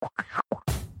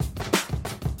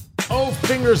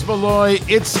Fingers Malloy.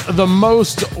 It's the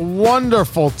most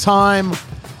wonderful time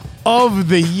of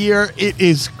the year. It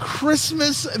is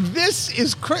Christmas.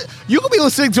 You could be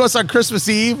listening to us on Christmas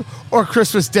Eve or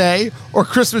Christmas Day or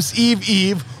Christmas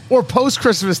Eve or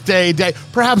post-Christmas Day,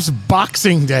 perhaps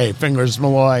Boxing Day, Fingers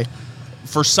Malloy.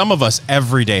 For some of us,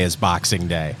 every day is Boxing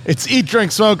Day. It's Eat,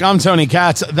 Drink, Smoke. I'm Tony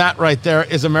Katz. That right there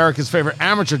is America's favorite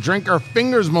amateur drinker,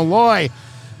 Fingers Malloy.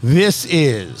 This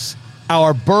is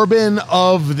our Bourbon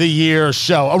of the Year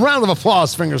show. A round of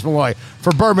applause, Fingers Malloy,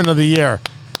 for Bourbon of the Year.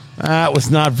 That was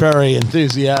not very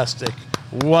enthusiastic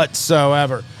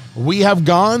whatsoever. We have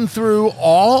gone through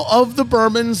all of the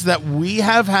bourbons that we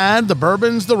have had, the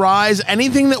bourbons, the ryes,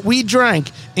 anything that we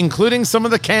drank, including some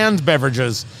of the canned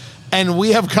beverages, and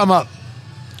we have come up.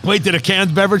 Wait, did a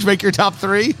canned beverage make your top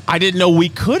three? I didn't know we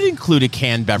could include a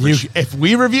canned beverage. If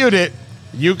we reviewed it,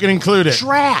 you can include it.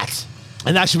 Drat.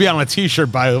 And that should be on a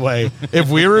T-shirt, by the way. If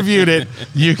we reviewed it,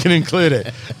 you can include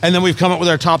it. And then we've come up with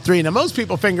our top three. Now, most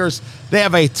people, Fingers, they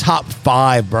have a top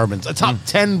 5 bourbons, a top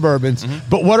 10 bourbons. Mm-hmm.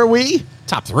 But what are we?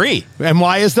 Top 3. And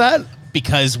why is that?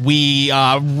 Because we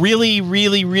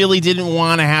really didn't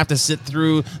want to have to sit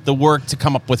through the work to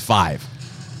come up with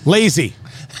 5. Lazy.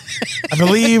 I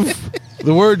believe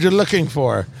the word you're looking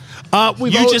for.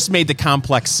 Just made the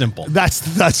complex simple.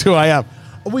 That's who I am.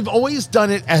 We've always done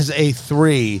it as a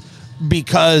 3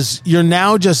 because you're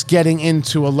now just getting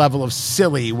into a level of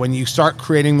silly when you start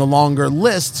creating the longer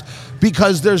lists,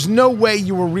 because there's no way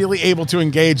you were really able to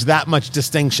engage that much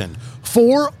distinction.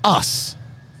 For us,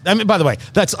 I mean, by the way,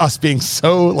 that's us being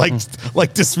so like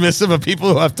dismissive of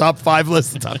people who have top 5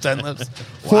 lists and top 10 lists.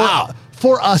 Wow.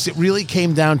 For us, it really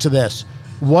came down to this.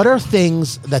 What are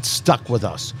things that stuck with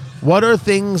us? What are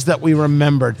things that we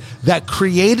remembered that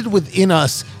created within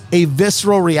us a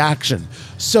visceral reaction?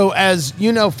 So as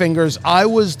you know, Fingers, I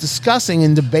was discussing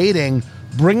and debating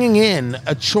bringing in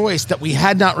a choice that we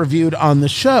had not reviewed on the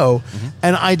show,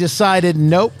 and I decided,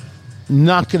 nope,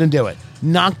 not going to do it.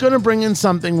 Not going to bring in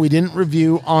something we didn't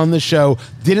review on the show.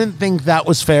 Didn't think that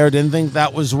was fair. Didn't think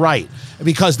that was right.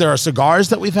 Because there are cigars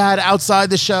that we've had outside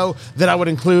the show that I would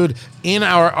include in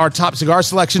our top cigar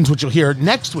selections, which you'll hear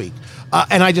next week.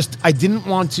 And I didn't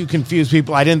want to confuse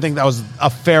people. I didn't think that was a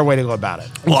fair way to go about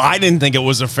it. Well, I didn't think it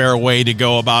was a fair way to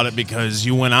go about it because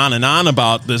you went on and on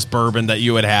about this bourbon that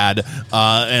you had,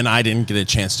 and I didn't get a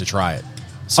chance to try it.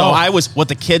 So I was what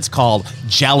the kids call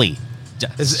jelly.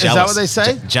 Is that what they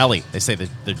say? Jelly. They say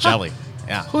they're jelly.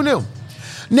 Yeah. Who knew?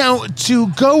 Now,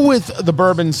 to go with the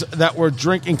bourbons that we're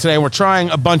drinking today, we're trying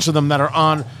a bunch of them that are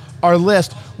on our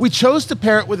list. We chose to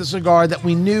pair it with a cigar that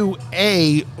we knew,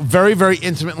 A, very, very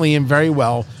intimately and very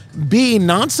well, B,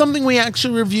 not something we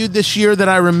actually reviewed this year that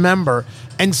I remember,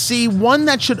 and C, one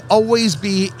that should always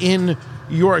be in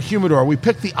your humidor. We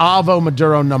picked the Avo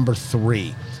Maduro number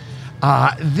 3.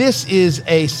 This is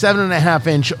a 7.5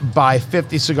 inch by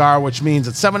 50 cigar, which means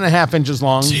it's 7.5 inches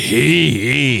long.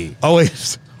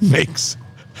 Always makes.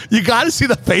 You got to see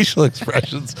the facial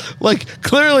expressions. Like,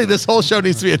 clearly this whole show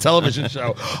needs to be a television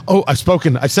show. Oh, I've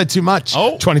spoken. I've said too much.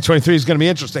 Oh. 2023 is going to be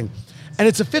interesting. And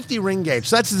it's a 50 ring gauge.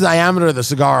 So that's the diameter of the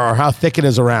cigar, or how thick it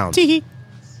is around.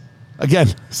 Again,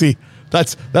 see,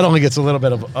 that only gets a little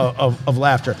bit of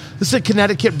laughter. This is a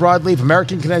Connecticut broadleaf,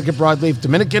 American Connecticut broadleaf,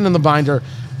 Dominican in the binder,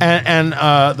 and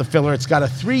the filler. It's got a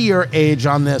 3-year age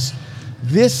on this.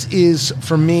 This is,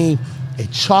 for me, a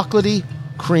chocolatey,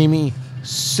 creamy,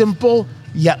 simple,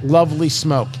 yet lovely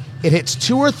smoke. It hits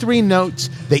 2 or 3 notes.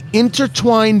 They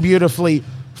intertwine beautifully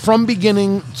from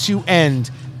beginning to end.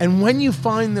 And when you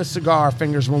find this cigar,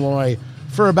 Fingers Malloy,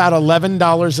 for about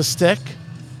 $11 a stick,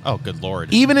 oh, good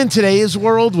Lord. even in today's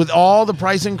world with all the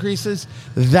price increases,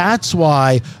 that's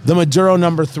why the Maduro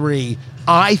number 3,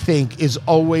 I think, is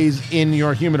always in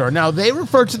your humidor. Now, they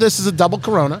refer to this as a double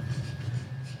Corona,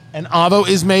 and Avo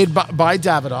is made by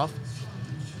Davidoff.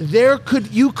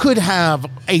 You could have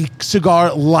a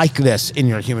cigar like this in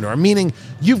your humidor, meaning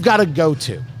you've got a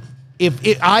go-to.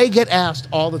 I get asked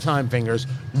all the time, Fingers,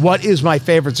 what is my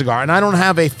favorite cigar? And I don't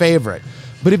have a favorite.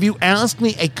 But if you ask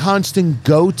me a constant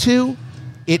go-to,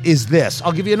 it is this.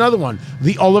 I'll give you another one,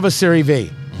 the Oliva Serie V.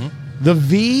 Mm-hmm. The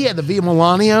V and the V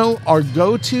Milanio are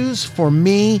go-tos for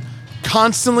me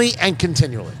constantly and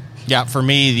continually. Yeah, for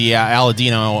me, the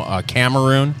Aladino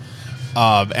Cameroon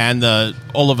and the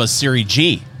Oliva Serie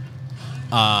G.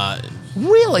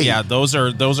 Really? Yeah, those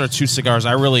are 2 cigars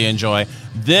I really enjoy.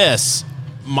 This,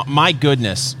 my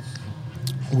goodness,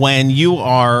 when you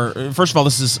are, first of all,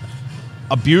 this is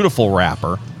a beautiful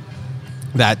wrapper,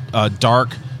 that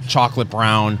dark chocolate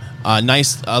brown,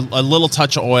 nice, a little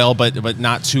touch of oil, but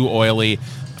not too oily.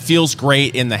 Feels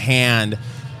great in the hand,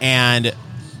 and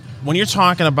when you're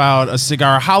talking about a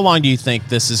cigar, how long do you think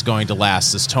this is going to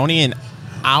last? Is Tony an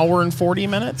hour and 40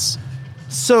 minutes?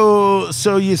 So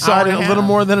you decided a little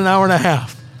more than an hour and a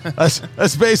half.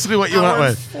 That's basically what you went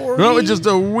with. You went with just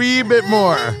a wee bit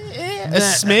more. A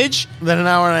smidge? Than an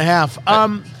hour and a half.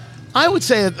 I would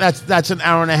say that's an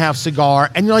hour and a half cigar.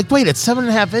 And you're like, wait, it's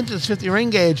 7.5 inches, 50 ring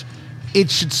gauge. It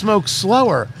should smoke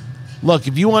slower. Look,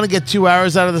 if you want to get 2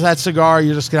 hours out of that cigar,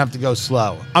 you're just going to have to go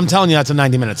slow. I'm telling you, that's a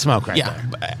 90-minute smoke right there.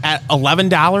 Yeah, at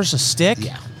 $11 a stick?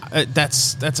 Yeah.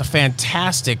 That's a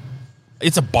fantastic,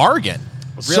 it's a bargain,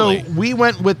 really. So we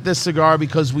went with this cigar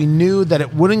because we knew that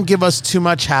it wouldn't give us too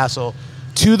much hassle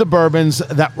to the bourbons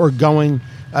that we're going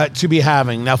to be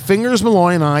having. Now, Fingers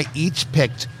Malloy and I each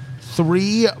picked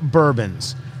 3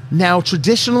 bourbons. Now,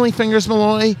 traditionally, Fingers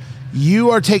Malloy, you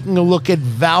are taking a look at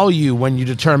value when you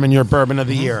determine your bourbon of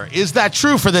the year. Is that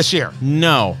true for this year?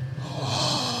 No.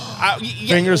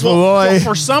 Fingers Malloy.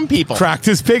 For some people. Cracked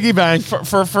his piggy bank.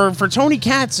 For Tony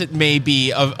Katz, it may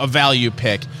be a value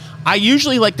pick. I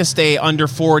usually like to stay under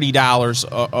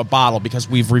 $40 a bottle because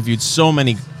we've reviewed so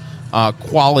many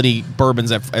quality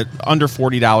bourbons at under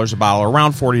 $40 a bottle,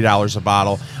 around $40 a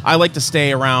bottle. I like to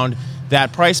stay around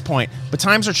that price point. But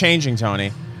times are changing,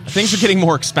 Tony. Things are getting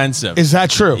more expensive. Is that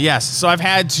true? Yes. So I've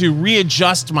had to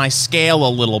readjust my scale a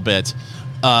little bit.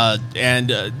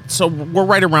 So we're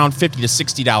right around $50 to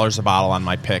 $60 a bottle on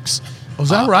my picks. Oh, is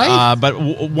that right? But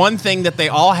one thing that they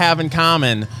all have in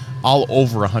common, all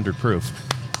over 100 proof.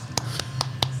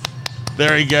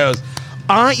 There he goes.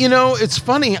 It's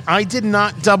funny. I did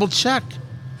not double check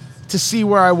to see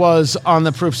where I was on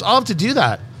the proofs. I'll have to do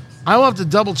that. I will have to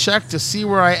double check to see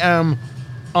where I am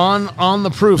on the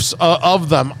proofs of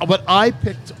them. What I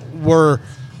picked were,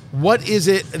 what is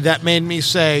it that made me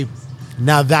say,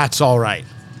 now that's all right?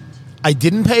 I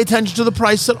didn't pay attention to the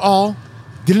price at all.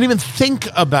 Didn't even think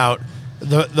about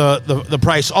the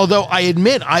price. Although I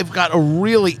admit I've got a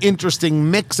really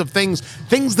interesting mix of things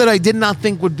that I did not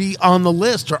think would be on the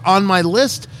list or on my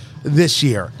list this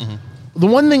year. Mm-hmm. The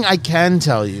one thing I can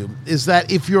tell you is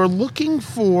that if you're looking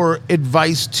for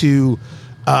advice from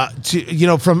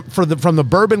the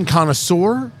bourbon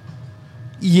connoisseur,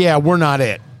 yeah, we're not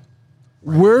it.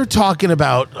 We're talking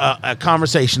about a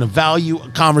conversation of value, a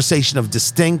conversation of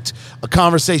distinct, a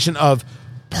conversation of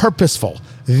purposeful.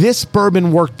 This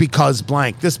bourbon worked because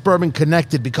blank. This bourbon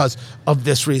connected because of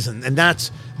this reason. And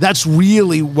that's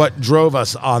really what drove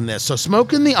us on this. So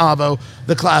Smokin' the Avo,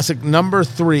 the classic number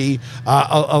 3,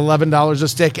 $11 a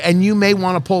stick. And you may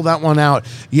want to pull that one out.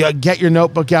 You get your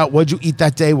notebook out. What'd you eat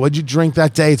that day? What'd you drink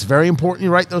that day? It's very important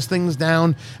you write those things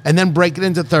down and then break it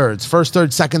into thirds. First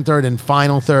third, second third, and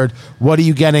final third. What are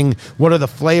you getting? What are the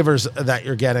flavors that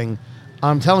you're getting?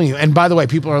 I'm telling you. And by the way,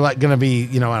 people are going to be,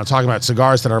 when I'm talking about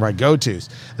cigars that are my go-tos.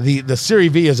 The Serie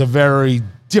V is a very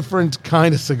different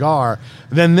kind of cigar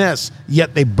than this,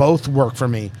 yet they both work for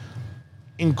me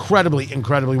incredibly,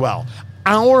 incredibly well.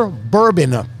 Our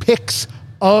bourbon picks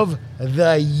of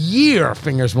the year,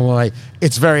 Fingers Malloy.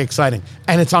 It's very exciting.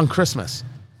 And it's on Christmas.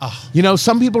 Oh.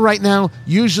 Some people right now,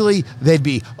 usually they'd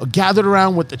be gathered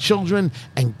around with the children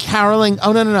and caroling.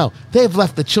 Oh, no. They've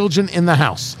left the children in the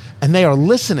house and they are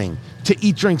listening to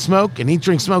Eat, Drink, Smoke and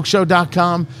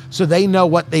EatDrinkSmokeShow.com so they know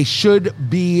what they should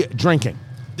be drinking.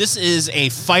 This is a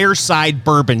fireside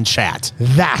bourbon chat.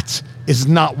 That is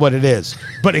not what it is,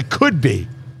 but it could be.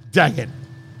 Dang it.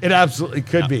 It absolutely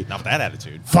could be. Not that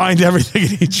attitude. Find everything at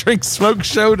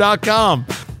EatDrinkSmokeShow.com.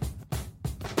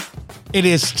 It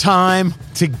is time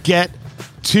to get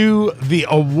to the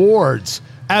awards.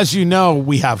 As you know,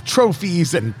 we have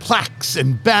trophies and plaques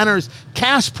and banners,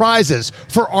 cash prizes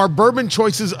for our bourbon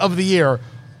choices of the year.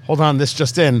 Hold on, this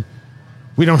just in.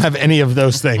 We don't have any of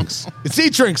those things. It's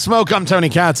Eat, Drink, Smoke. I'm Tony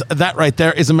Katz. That right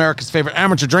there is America's favorite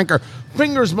amateur drinker,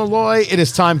 Fingers Malloy. It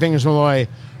is time, Fingers Malloy,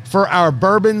 for our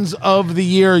bourbons of the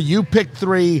year. You picked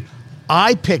 3.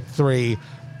 I picked 3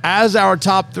 as our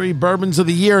top 3 bourbons of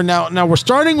the year. Now we're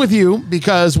starting with you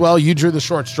because, well, you drew the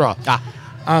short straw.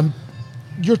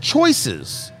 Your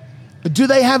choices, do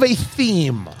they have a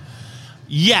theme?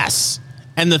 Yes.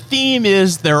 And the theme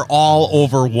is they're all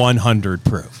over 100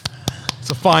 proof. It's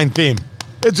a fine theme.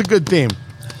 It's a good theme.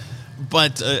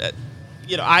 But,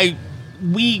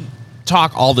 we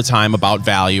talk all the time about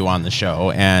value on the show,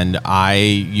 and I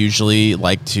usually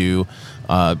like to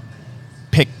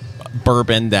pick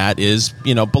bourbon that is,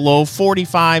 below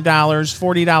 $45,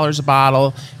 $40 a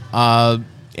bottle.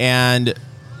 And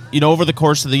over the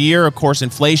course of the year, of course,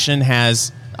 inflation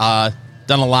has done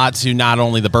a lot to not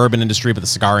only the bourbon industry, but the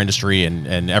cigar industry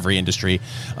and every industry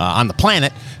on the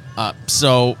planet.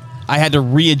 So I had to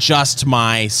readjust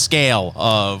my scale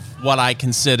of what I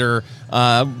consider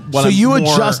So you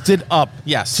adjusted up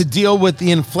Yes. to deal with the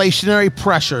inflationary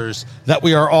pressures that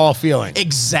we are all feeling.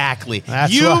 Exactly.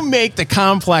 That's you what- make the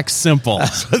complex simple.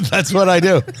 That's what I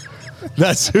do.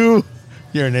 That's who.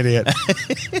 You're an idiot.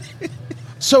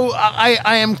 So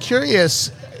I am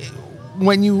curious,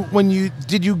 when you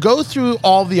did you go through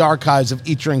all the archives of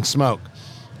Eat Drink Smoke?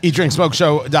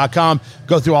 EatDrinkSmokeShow.com.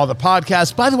 Go through all the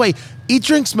podcasts. By the way,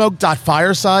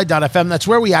 eatdrinksmoke.fireside.fm. That's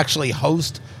where we actually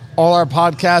host all our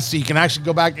podcasts, so you can actually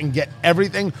go back and get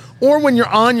everything. Or when you're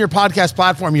on your podcast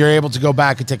platform, you're able to go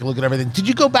back and take a look at everything. Did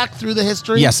you go back through the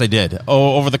history? Yes, I did.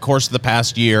 Over the course of the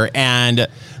past year. And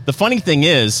the funny thing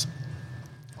is,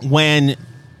 when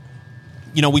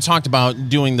we talked about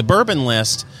doing the bourbon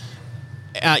list,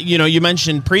 you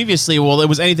mentioned previously, well, it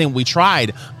was anything we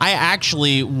tried. I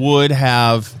actually would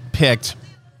have picked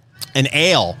an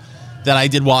ale that I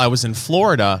did while I was in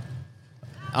Florida.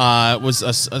 It was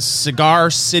a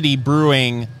Cigar City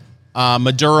Brewing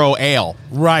Maduro Ale.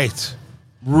 Right.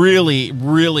 Really,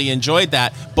 really enjoyed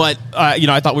that. But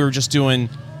I thought we were just doing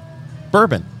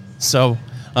bourbon, so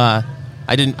I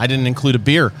didn't include a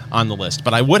beer on the list,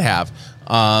 but I would have.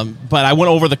 But I went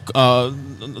over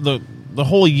the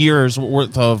whole year's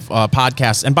worth of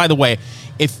podcasts. And by the way,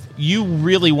 if you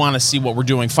really want to see what we're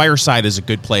doing, Fireside is a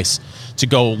good place to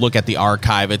go look at the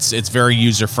archive. It's very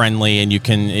user friendly, and you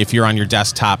can, if you're on your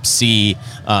desktop, see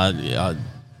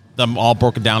them all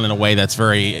broken down in a way that's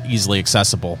very easily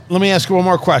accessible. Let me ask you one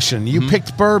more question. You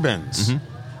picked bourbons.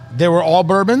 They were all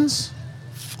bourbons?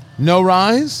 No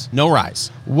rye? No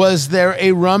rise. Was there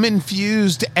a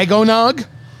rum-infused eggnog?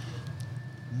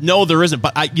 No, there isn't.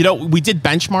 But we did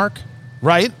benchmark.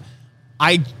 Right?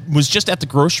 I was just at the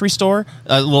grocery store.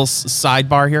 A little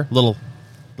sidebar here, little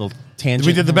tangent.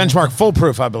 We did the benchmark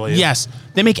foolproof, I believe. Yes,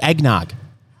 they make eggnog.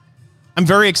 I'm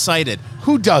very excited.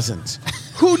 Who doesn't?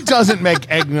 Who doesn't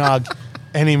make eggnog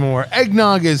anymore?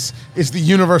 Eggnog is the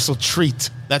universal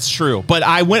treat. That's true. But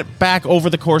I went back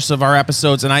over the course of our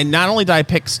episodes, and I not only did I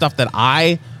pick stuff that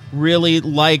I really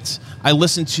liked, I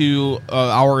listened to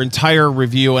our entire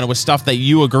review, and it was stuff that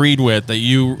you agreed with, that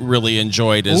you really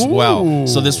enjoyed as well.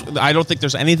 So I don't think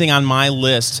there's anything on my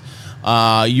list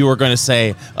you are going to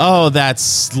say, oh,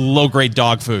 that's low-grade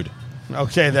dog food.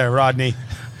 Okay there, Rodney.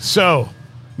 So,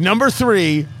 number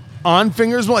 3 on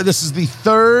Fingers Malloy. This is the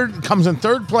third, comes in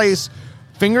third place.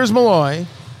 Fingers Malloy,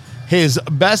 his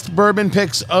best bourbon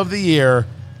picks of the year,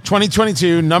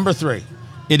 2022, number 3.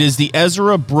 It is the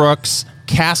Ezra Brooks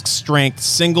Cask Strength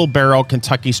Single Barrel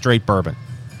Kentucky Straight Bourbon.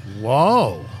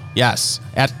 Whoa. Yes.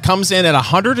 It comes in at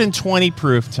 120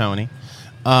 proof, Tony.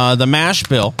 The mash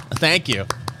bill, thank you.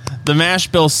 The mash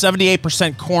bill,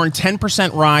 78% corn,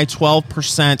 10% rye,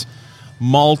 12%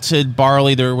 malted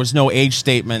barley. There was no age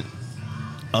statement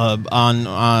on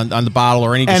the bottle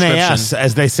or any description. NAS,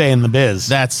 as they say in the biz.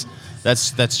 That's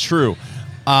true.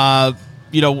 Got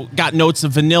notes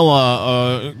of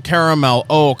vanilla, caramel,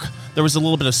 oak. There was a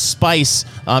little bit of spice,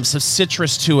 some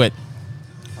citrus to it.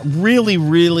 Really,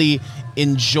 really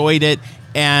enjoyed it.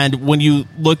 And when you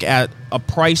look at a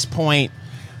price point,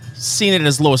 seeing it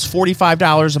as low as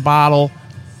 $45 a bottle,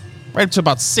 right up to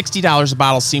about $60 a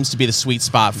bottle seems to be the sweet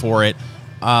spot for it.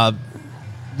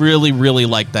 Really, really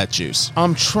like that juice.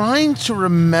 I'm trying to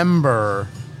remember,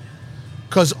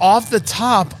 because off the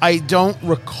top, I don't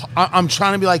recall. I'm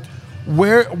trying to be like,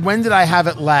 when did I have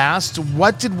it last?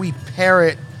 What did we pair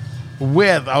it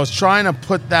with? I was trying to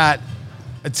put that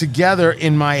together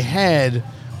in my head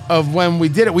of when we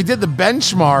did it. We did the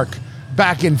benchmark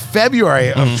back in February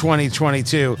of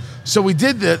 2022. So we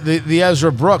did the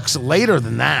Ezra Brooks later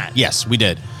than that. Yes, we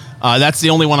did. That's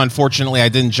the only one, unfortunately, I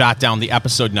didn't jot down the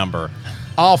episode number.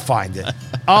 I'll find it.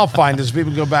 I'll find it so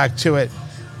people go back to it.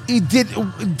 Did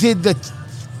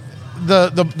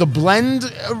the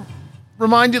blend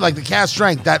remind you, like the cast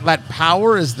strength, that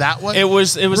power? Is that what it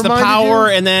was? It was the power,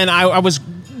 and then I was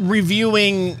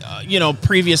reviewing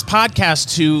previous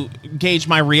podcasts to gauge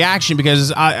my reaction, because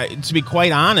to be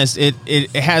quite honest,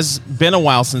 it has been a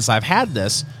while since I've had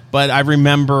this, but I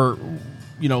remember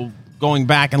going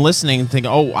back and listening and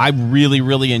thinking, oh, I really,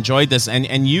 really enjoyed this,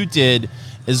 and you did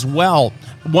as well.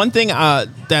 One thing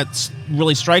that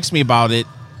really strikes me about it,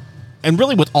 and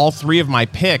really with all three of my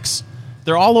picks,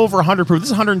 they're all over 100 proof. This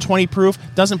is 120 proof,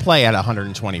 doesn't play at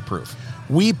 120 proof.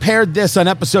 We paired this on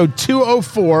episode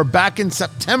 204 back in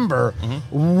September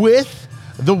with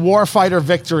the Warfighter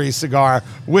Victory cigar,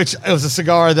 which was a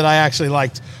cigar that I actually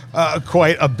liked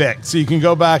quite a bit. So you can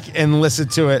go back and listen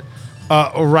to it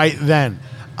right then.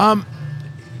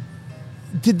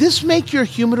 Did this make your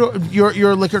humidor,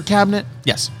 your liquor cabinet?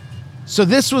 Yes. So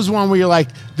this was one where you're like,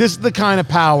 this is the kind of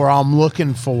power I'm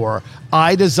looking for.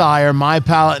 I desire, my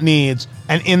palate needs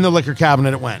And in the liquor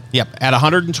cabinet it went. Yep, at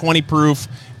 120 proof,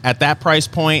 at that price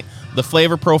point, the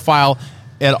flavor profile,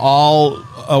 it all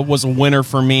was a winner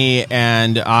for me,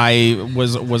 and I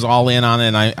was all in on it,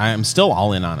 and I am still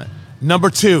all in on it. Number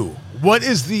 2. What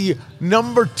is the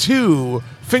number 2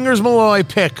 Fingers Malloy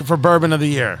pick for bourbon of the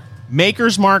year?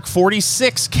 Maker's Mark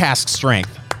 46 cask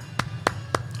strength.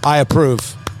 I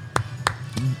approve.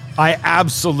 I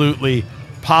absolutely,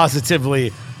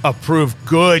 positively approve.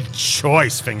 Good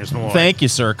choice, Fingers Malloy. Thank you,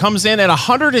 sir. Comes in at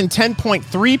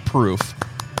 110.3 proof.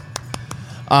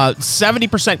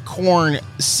 70% corn,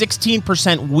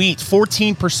 16% wheat,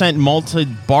 14%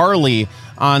 malted barley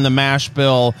on the mash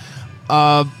bill.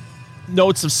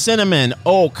 Notes of cinnamon,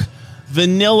 oak,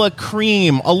 vanilla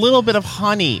cream, a little bit of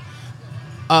honey.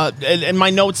 And my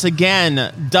notes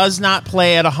again does not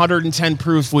play at 110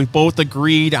 proof. We both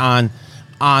agreed on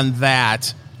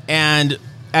that. And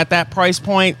at that price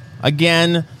point,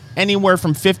 again, anywhere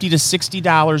from $50 to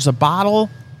 $60 a bottle,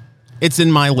 it's in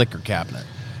my liquor cabinet.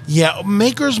 Yeah,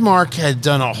 Maker's Mark had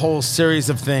done a whole series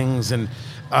of things, and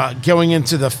going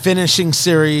into the finishing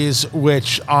series,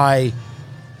 which I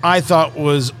thought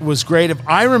was great. If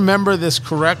I remember this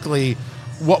correctly,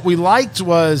 what we liked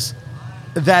was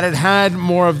that it had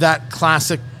more of that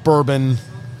classic bourbon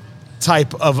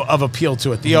type of appeal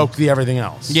to it, the oak, the everything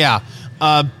else. Yeah.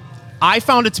 I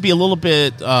found it to be a little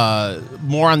bit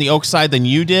more on the oak side than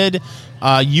you did.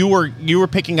 You were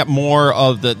picking up more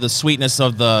of the sweetness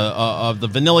of the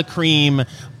vanilla cream,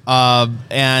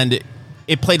 and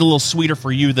it played a little sweeter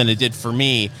for you than it did for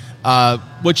me,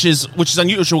 which is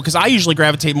unusual because I usually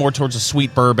gravitate more towards a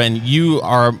sweet bourbon. You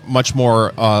are much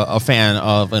more a fan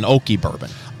of an oaky bourbon.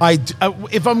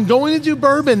 If I'm going to do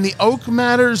bourbon, the oak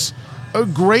matters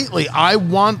greatly. I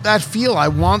want that feel. I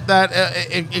want that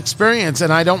experience,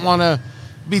 and I don't want to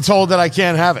be told that I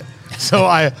can't have it. So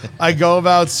I go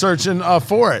about searching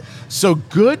for it. So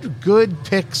good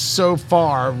picks so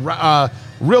far.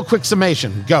 Real quick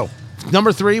summation. Go.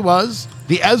 Number 3 was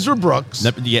the Ezra Brooks.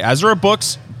 The Ezra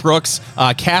Brooks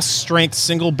cask strength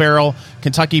single barrel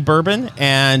Kentucky bourbon,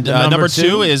 and number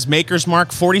 2 is Maker's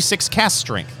Mark 46 cask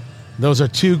strength. Those are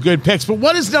 2 good picks. But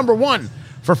what is number 1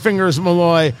 for Fingers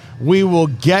Malloy? We will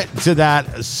get to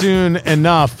that soon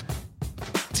enough.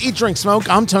 It's Eat, Drink, Smoke.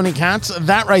 I'm Tony Katz.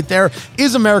 That right there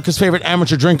is America's favorite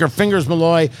amateur drinker, Fingers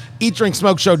Malloy.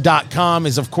 EatDrinkSmokeShow.com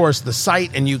is, of course, the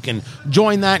site, and you can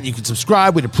join that, and you can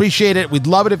subscribe. We'd appreciate it. We'd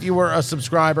love it if you were a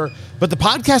subscriber. But the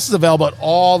podcast is available at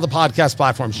all the podcast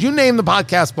platforms. You name the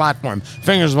podcast platform,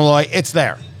 Fingers Malloy, it's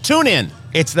there. Tune in.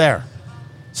 It's there.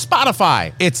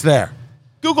 Spotify. It's there.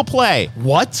 Google Play.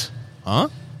 What? Huh?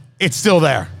 It's still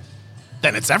there.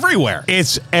 Then it's everywhere.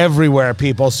 It's everywhere,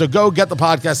 people. So go get the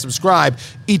podcast, subscribe,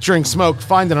 Eat, Drink, Smoke.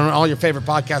 Find it on all your favorite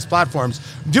podcast platforms.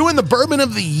 Doing the bourbon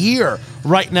of the year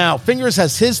right now. Fingers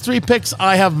has his 3 picks.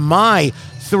 I have my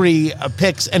 3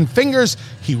 picks. And Fingers,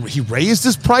 he raised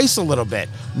his price a little bit.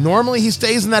 Normally he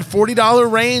stays in that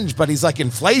 $40 range, but he's like,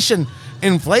 inflation,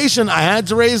 I had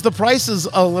to raise the prices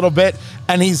a little bit.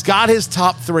 And he's got his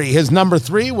top 3. His number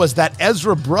 3 was that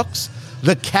Ezra Brooks,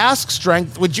 the cask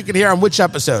strength, which you can hear on which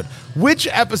episode? Which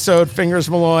episode, Fingers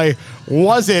Malloy,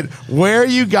 was it where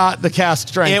you got the cask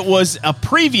strength? It was a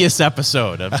previous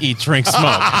episode of Eat, Drink,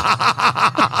 Smoke.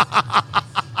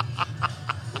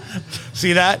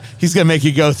 See that? He's going to make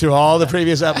you go through all the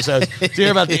previous episodes to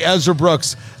hear about the Ezra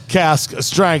Brooks cask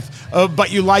strength. But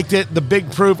you liked it, the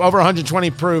big proof, over 120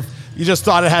 proof. You just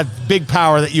thought it had big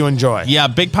power that you enjoy. Yeah,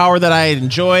 big power that I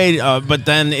enjoyed, but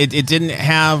then it didn't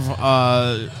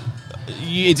have...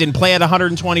 it didn't play at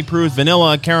 120 proof.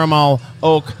 Vanilla, caramel,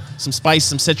 oak, some spice,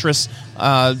 some citrus.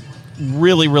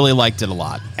 Really, really liked it a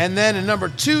lot. And then in number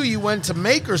 2, you went to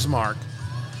Maker's Mark,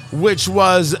 which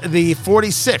was the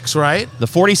 46, right? The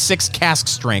 46 cask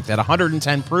strength at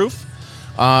 110 proof.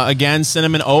 Again,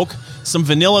 cinnamon oak, some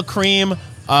vanilla cream,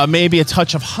 maybe a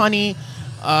touch of honey.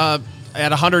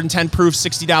 At 110 proof,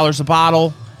 $60 a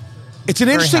bottle. It's an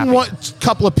interesting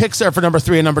couple of picks there for number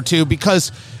 3 and number 2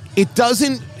 because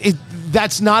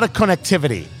that's not a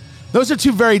connectivity. Those are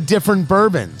 2 very different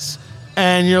bourbons.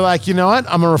 And you're like, you know what?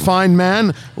 I'm a refined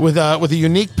man with a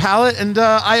unique palate, and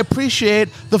I appreciate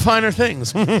the finer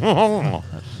things.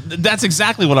 That's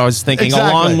exactly what I was thinking.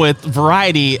 Exactly. Along with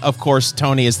variety, of course,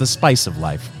 Tony, is the spice of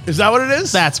life. Is that what it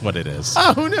is? That's what it is.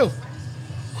 Oh, who knew?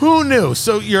 Who knew?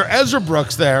 So your Ezra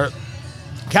Brooks there,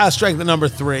 cask strength at number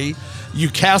 3. You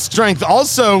cask strength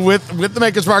also with the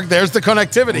Maker's Mark. There's the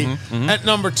connectivity at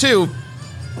number 2,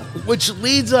 which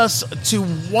leads us to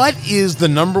what is the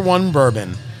number 1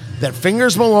 bourbon that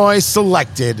Fingers Malloy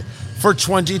selected for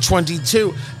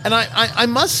 2022. And I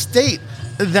must state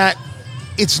that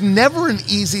it's never an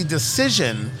easy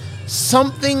decision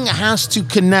something has to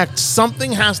connect,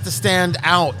 something has to stand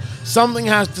out, something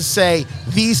has to say,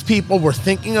 these people were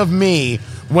thinking of me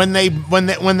when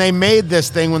they made this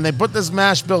thing, when they put this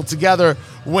mash bill together,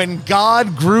 when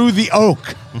God grew the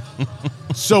oak.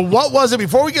 So what was it,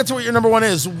 before we get to what your number one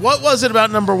is, what was it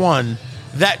about number one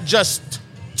that just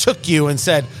took you and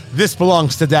said, this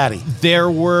belongs to Daddy?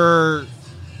 There were...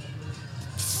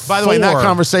 By the way, in that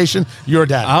conversation, you're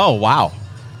Daddy. Oh, wow.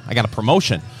 I got a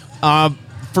promotion.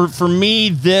 For me,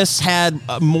 this had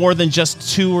more than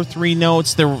just 2 or 3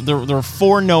 notes. There were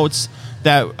 4 notes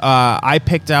that I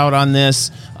picked out on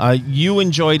this. You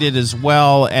enjoyed it as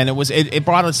well, and it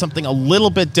brought us something a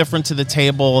little bit different to the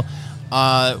table,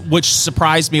 which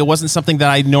surprised me. It wasn't something that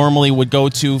I normally would go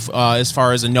to as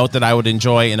far as a note that I would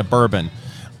enjoy in a bourbon.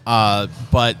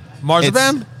 But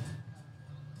Marzipan?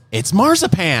 It's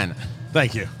marzipan.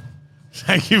 Thank you.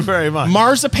 Thank you very much.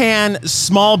 Marzipan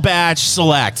Small Batch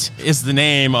Select is the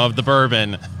name of the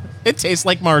bourbon. It tastes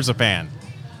like marzipan.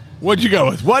 What'd you go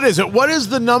with? What is it? What is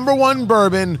the number one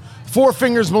bourbon for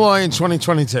Fingers Malloy in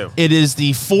 2022? It is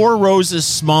the Four Roses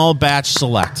Small Batch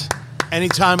Select. Any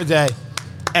time of day,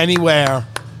 anywhere.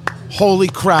 Holy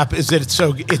crap! Is it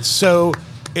so?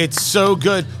 It's so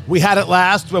good. We had it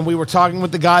last when we were talking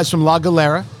with the guys from La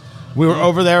Galera. We were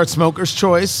over there at Smoker's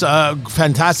Choice,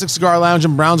 fantastic cigar lounge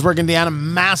in Brownsburg, Indiana.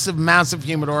 Massive, massive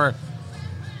humidor.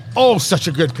 Oh, such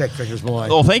a good pick, Fingers Malloy.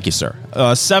 Oh, thank you, sir.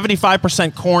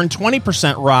 75% corn,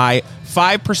 20% rye,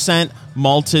 5%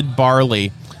 malted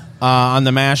barley on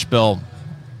the mash bill.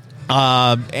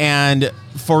 And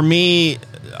for me,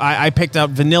 I picked out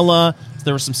vanilla.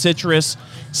 There was some citrus,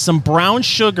 some brown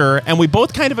sugar, and we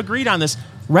both kind of agreed on this,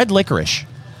 red licorice.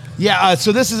 Yeah,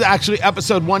 so this is actually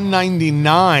episode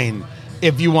 199,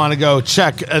 if you want to go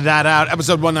check that out.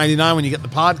 Episode 199 when you get the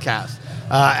podcast.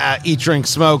 Eat, Drink,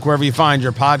 Smoke, wherever you find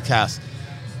your podcast.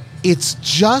 It's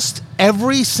just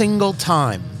every single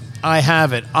time I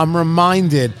have it, I'm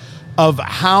reminded of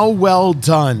how well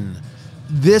done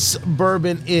this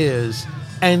bourbon is,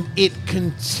 and it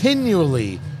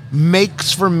continually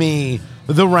makes for me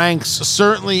the ranks,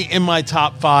 certainly in my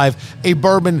top 5, a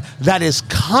bourbon that is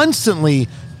constantly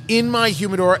in my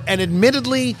humidor, and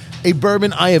admittedly, a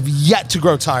bourbon I have yet to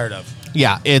grow tired of.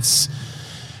 Yeah, it's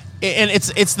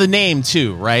the name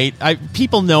too, right?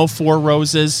 People know Four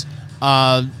Roses.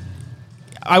 I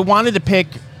wanted to pick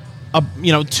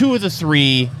 2 of the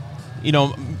 3.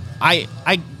 I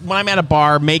when I'm at a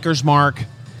bar, Maker's Mark.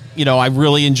 I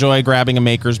really enjoy grabbing a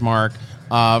Maker's Mark.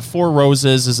 Four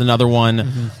Roses is another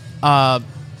one. Mm-hmm.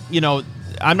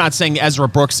 I'm not saying Ezra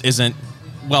Brooks isn't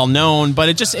well known, but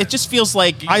it just feels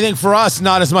like, I think for us,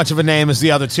 not as much of a name as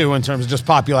the other 2 in terms of just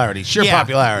popularity, sheer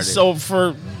popularity. So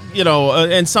for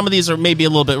and some of these are maybe a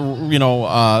little bit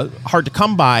hard to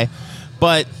come by,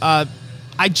 but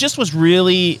I just was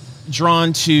really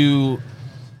drawn to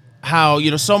how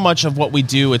so much of what we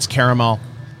do, it's caramel.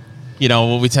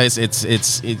 What we tell you, it's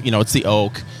the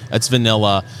oak, it's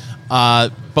vanilla,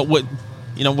 but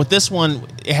with this one,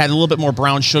 it had a little bit more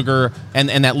brown sugar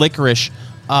and that licorice.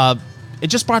 It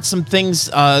just brought some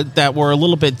things that were a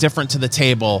little bit different to the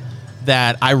table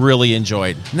that I really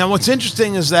enjoyed. Now, what's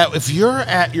interesting is that if you're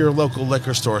at your local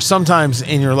liquor store, sometimes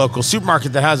in your local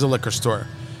supermarket that has a liquor store,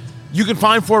 you can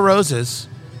find Four Roses,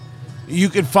 you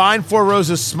can find Four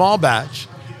Roses small batch,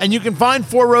 and you can find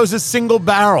Four Roses single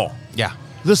barrel. Yeah.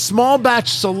 The small batch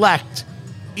select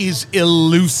is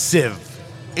elusive.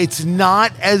 It's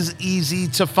not as easy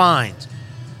to find.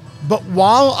 But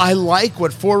while I like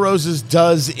what Four Roses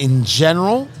does in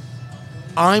general,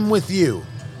 I'm with you.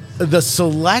 The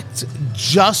select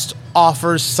just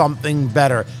offers something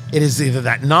better. It is either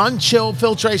that non-chill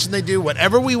filtration they do,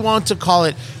 whatever we want to call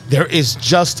it, there is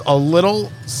just a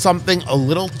little something, a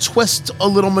little twist, a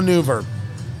little maneuver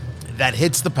that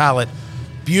hits the palate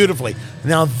beautifully.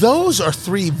 Now, those are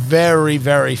 3 very,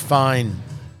 very fine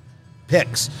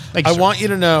picks. I want you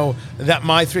to know that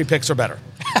my 3 picks are better.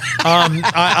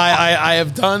 I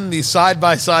have done the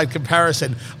side-by-side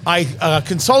comparison. I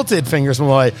consulted Fingers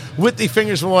Malloy with the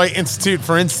Fingers Malloy Institute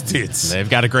for Institutes. They've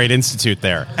got a great institute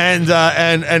there.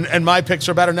 And my picks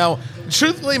are better. Now,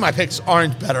 truthfully, my picks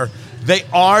aren't better. They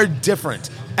are different.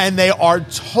 And they are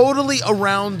totally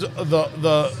around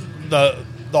the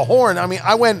horn. I mean,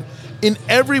 I went in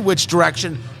every which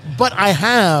direction. But I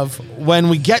have, when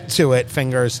we get to it,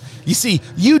 Fingers, you see,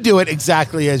 you do it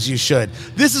exactly as you should.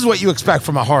 This is what you expect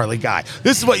from a Harley guy.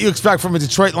 This is what you expect from a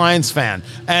Detroit Lions fan.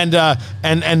 And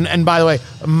by the way,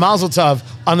 Mazel Tov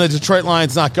on the Detroit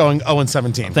Lions not going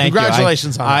 0-17.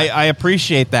 Congratulations on that. I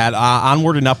appreciate that.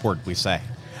 Onward and upward, we say.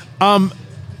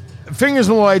 Fingers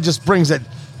Malloy just brings it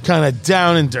kind of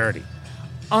down and dirty.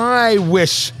 I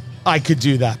wish I could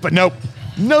do that. But nope,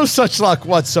 no such luck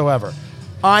whatsoever.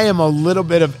 I am a little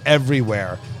bit of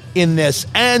everywhere in this,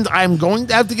 and I'm going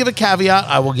to have to give a caveat.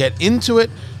 I will get into it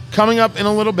coming up in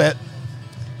a little bit,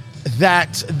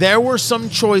 that there were some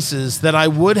choices that I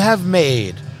would have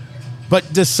made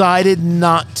but decided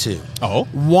not to. Oh.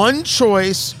 One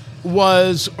choice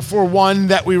was for one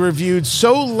that we reviewed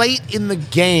so late in the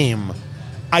game,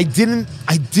 I didn't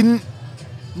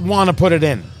want to put it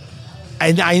in.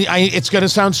 And it's going to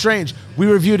sound strange. We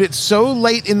reviewed it so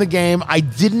late in the game, I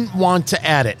didn't want to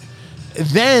add it.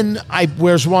 Then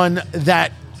there's one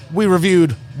that we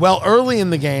reviewed well early in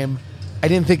the game. I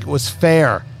didn't think it was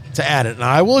fair to add it. And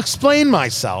I will explain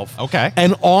myself. Okay.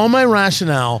 And all my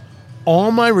rationale,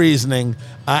 all my reasoning,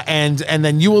 and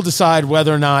then you will decide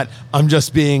whether or not I'm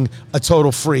just being a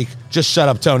total freak. Just shut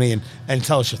up, Tony, and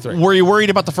tell us your three. Were you worried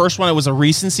about the first one? It was a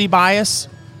recency bias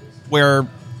where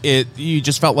you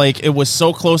just felt like it was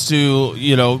so close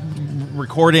to,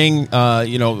 recording,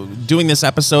 doing this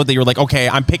episode that you were like, okay,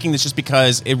 I'm picking this just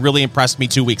because it really impressed me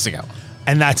 2 weeks ago.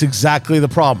 And that's exactly the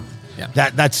problem. Yeah.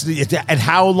 That's and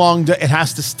how long it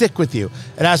has to stick with you.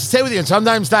 It has to stay with you, and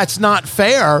sometimes that's not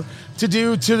fair to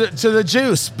do to the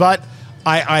juice. But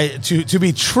to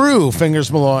be true,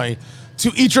 Fingers Malloy,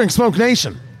 to Eat Drink Smoke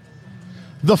Nation,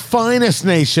 the finest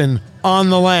nation on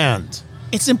the land.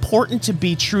 It's important to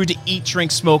be true to Eat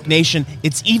Drink Smoke Nation.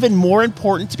 It's even more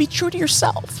important to be true to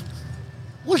yourself.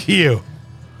 Look at you,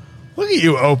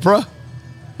 Oprah.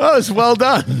 That was well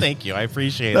done. Thank you. I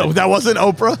appreciate it. That wasn't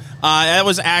Oprah? That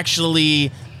was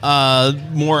actually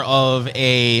more of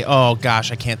a, I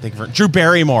can't think of her. Drew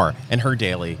Barrymore and her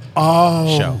daily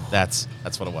show. That's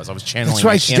what it was. I was channeling. That's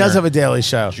right. She does have a daily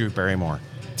show. Drew Barrymore.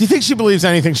 Do you think she believes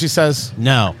anything she says?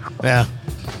 No. Yeah.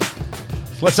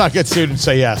 Let's not get sued and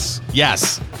say yes.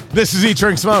 Yes. This is Eat,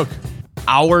 Drink, Smoke.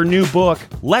 Our new book,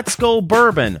 Let's Go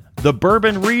Bourbon, the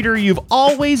bourbon reader you've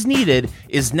always needed,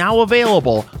 is now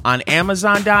available on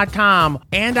Amazon.com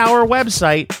and our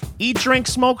website,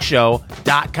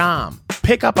 EatDrinkSmokeShow.com.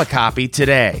 Pick up a copy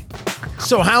today.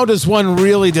 So how does one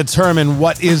really determine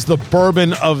what is the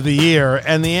bourbon of the year?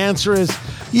 And the answer is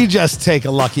you just take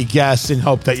a lucky guess and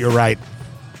hope that you're right.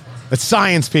 It's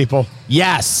science, people.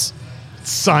 Yes. It's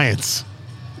science.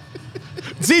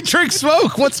 It's Eat, Drink,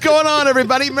 Smoke. What's going on,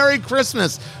 everybody? Merry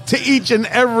Christmas to each and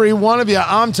every one of you.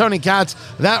 I'm Tony Katz.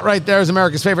 That right there is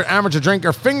America's favorite amateur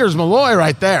drinker, Fingers Malloy,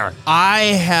 right there. I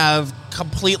have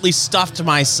completely stuffed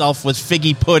myself with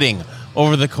figgy pudding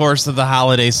over the course of the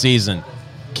holiday season.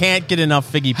 Can't get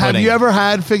enough figgy pudding. Have you ever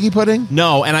had figgy pudding?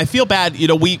 No, and I feel bad.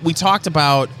 We talked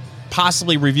about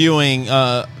possibly reviewing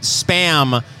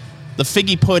Spam, the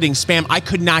figgy pudding Spam. I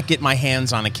could not get my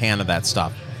hands on a can of that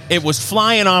stuff. It was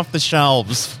flying off the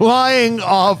shelves. Flying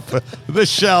off the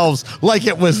shelves like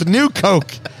it was new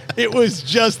Coke. It was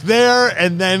just there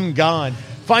and then gone.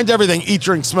 Find everything,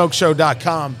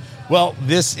 EatDrinkSmokeShow.com. Well,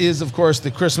 this is, of course,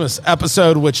 the Christmas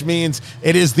episode, which means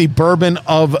it is the Bourbon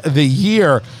of the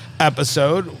Year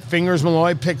episode. Fingers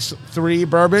Malloy picks 3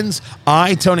 bourbons.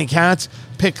 I, Tony Katz,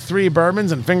 pick 3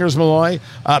 bourbons, and Fingers Malloy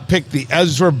picked the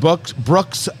Ezra Brooks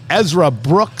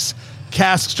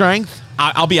Cask Strength.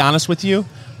 I'll be honest with you.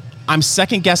 I'm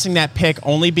second-guessing that pick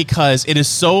only because it is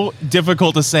so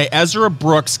difficult to say Ezra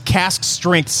Brooks Cask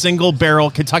Strength Single Barrel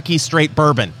Kentucky Straight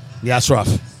Bourbon. Yeah, that's rough.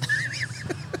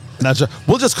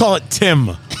 We'll just call it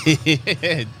Tim.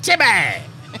 Timmy!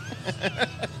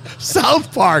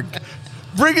 South Park.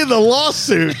 Bring in the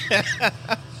lawsuit.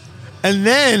 And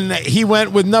then he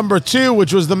went with number 2,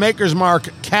 which was the Maker's Mark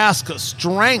Cask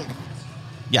Strength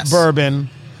bourbon.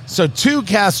 So 2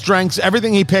 cask strengths,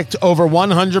 everything he picked over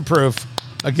 100 proof.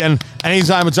 Again,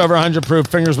 anytime it's over 100 proof,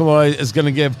 Fingers Malloy is going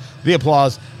to give the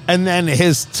applause. And then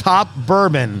his top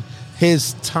bourbon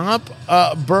was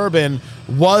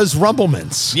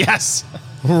Rumplemints. Yes.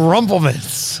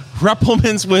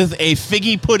 Rumplemints with a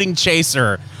figgy pudding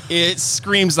chaser. It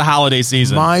screams the holiday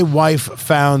season. My wife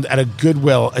found at a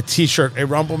Goodwill a T-shirt, a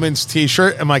Rumplemints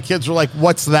T-shirt, and my kids were like,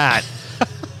 "What's that?"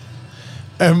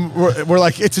 And we're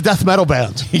like, "It's a death metal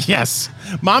band." Yes.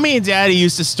 Mommy and Daddy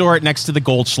used to store it next to the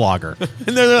Goldschlager.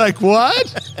 And they're like,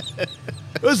 "What?"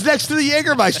 It was next to the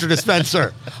Jägermeister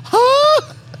dispenser.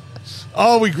 Huh?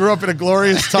 Oh, we grew up in a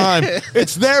glorious time.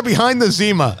 It's there behind the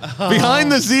Zima. Behind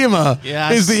the Zima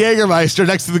is the Jägermeister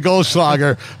next to the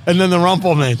Goldschlager, and then the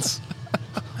Rumplemints.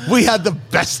 We had the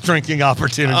best drinking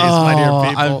opportunities, my dear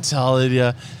people. I'm telling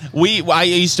you. I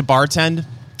used to bartend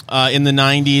in the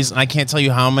 90s, and I can't tell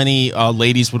you how many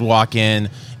ladies would walk in,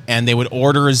 and they would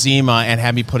order a Zima and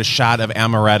have me put a shot of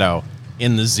Amaretto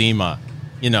in the Zima,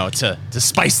 to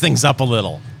spice things up a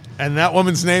little. And that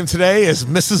woman's name today is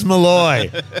Mrs. Malloy.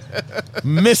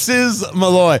 Mrs.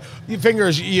 Malloy.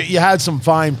 Fingers, you had some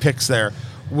fine picks there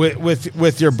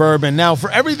with your bourbon. Now,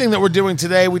 for everything that we're doing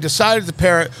today, we decided to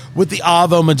pair it with the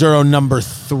Avo Maduro number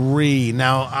 3.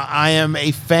 Now, I am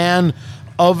a fan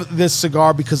of this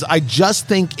cigar because I just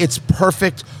think it's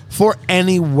perfect for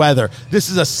any weather. This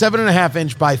is a 7.5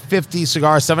 inch by 50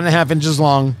 cigar, 7.5 inches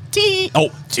long. T.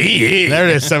 There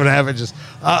it is, 7.5 inches.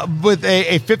 With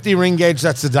a 50 ring gauge,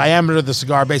 that's the diameter of the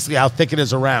cigar, basically how thick it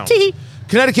is around. T.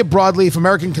 Connecticut broadleaf,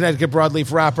 American Connecticut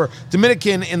broadleaf wrapper,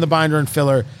 Dominican in the binder and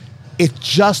filler. It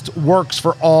just works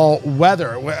for all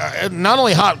weather. Not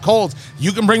only hot, cold,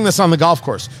 you can bring this on the golf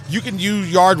course. You can do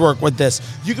yard work with this.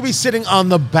 You can be sitting on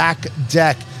the back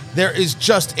deck. There is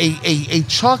just a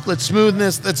chocolate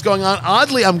smoothness that's going on.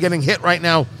 Oddly, I'm getting hit right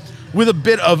now with a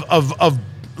bit of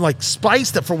like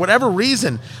spice that for whatever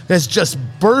reason that's just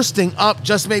bursting up,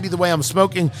 just maybe the way I'm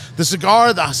smoking the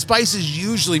cigar. The spice is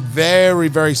usually very,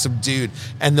 very subdued.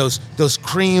 And those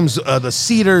creams, the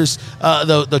cedars,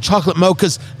 the chocolate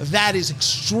mochas, that is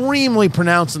extremely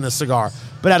pronounced in this cigar.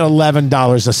 But at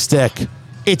 $11 a stick,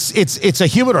 it's a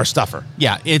humidor stuffer.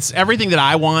 Yeah, it's everything that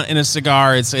I want in a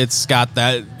cigar. It's got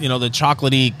that, the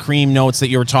chocolatey cream notes that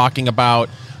you were talking about.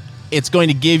 It's going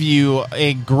to give you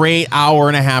a great hour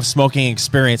and a half smoking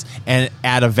experience and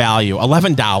add a value.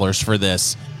 $11 for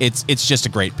this. It's just a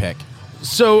great pick.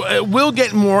 So we'll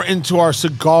get more into our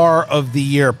cigar of the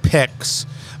year picks.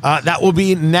 That will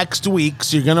be next week.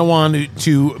 So you're going to want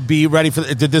to be ready for.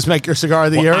 Did this make your cigar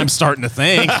of the year? I'm starting to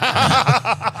think.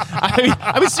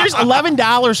 I mean, seriously,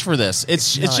 $11 for this.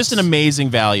 It's just an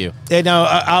amazing value. And now,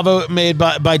 Avo made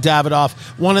by Davidoff.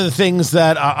 One of the things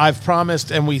that I've promised,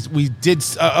 and we did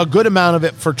a good amount of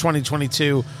it for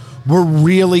 2022. We're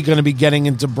really going to be getting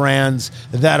into brands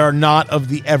that are not of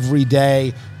the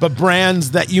everyday, but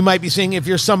brands that you might be seeing. If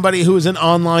you're somebody who is an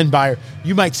online buyer,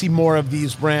 you might see more of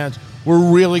these brands.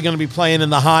 We're really going to be playing in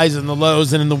the highs and the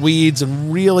lows and in the weeds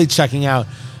and really checking out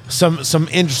some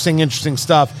interesting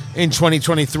stuff in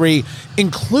 2023,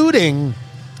 including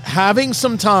having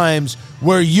some times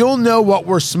where you'll know what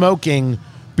we're smoking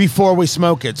before we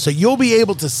smoke it. So you'll be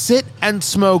able to sit and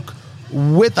smoke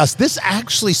with us. This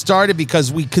actually started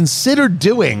because we considered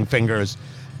doing, Fingers,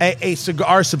 a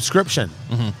cigar subscription.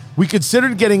 Mm-hmm. We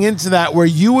considered getting into that where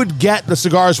you would get the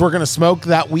cigars we're going to smoke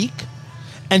that week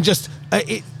and just...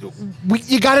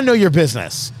 you got to know your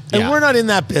business, and we're not in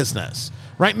that business,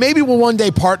 right? Maybe we'll one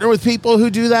day partner with people who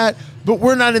do that, but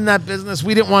we're not in that business.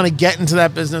 We didn't want to get into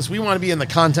that business. We want to be in the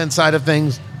content side of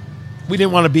things. We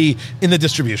didn't want to be in the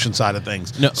distribution side of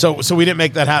things. No. So we didn't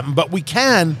make that happen, but we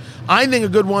can. I think a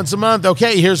good once a month.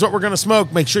 Okay, here's what we're going to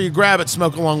smoke. Make sure you grab it,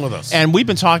 smoke along with us. And we've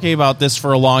been talking about this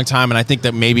for a long time, and I think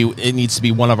that maybe it needs to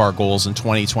be one of our goals in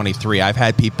 2023. I've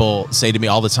had people say to me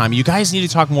all the time, you guys need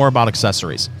to talk more about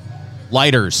accessories.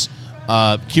 Lighters,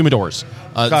 humidors,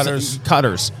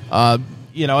 cutters.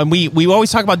 And we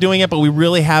always talk about doing it, but we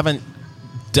really haven't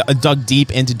dug deep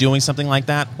into doing something like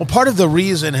that. Well, part of the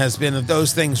reason has been that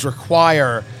those things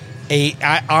require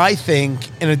I think,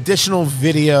 an additional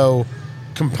video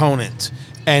component,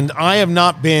 and I have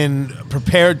not been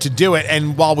prepared to do it.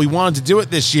 And while we wanted to do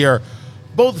it this year,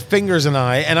 both Fingers and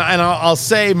I'll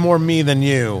say more me than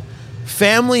you,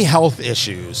 family health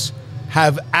issues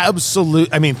have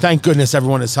thank goodness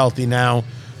everyone is healthy now.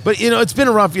 But, it's been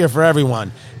a rough year for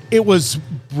everyone. It was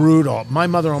brutal. My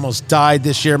mother almost died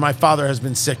this year. My father has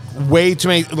been sick way too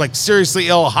many, seriously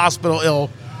ill, hospital ill,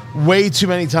 way too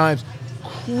many times.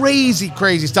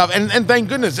 Crazy stuff. And thank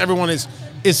goodness everyone is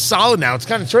solid now. It's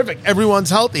kind of terrific. Everyone's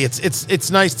healthy. It's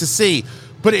nice to see.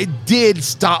 But it did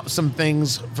stop some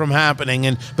things from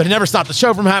happening. But it never stopped the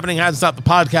show from happening. It hasn't stopped the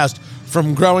podcast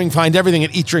from growing. Find everything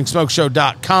at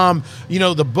eatdrinksmokeshow.com.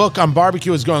 The book on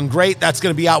barbecue is going great. That's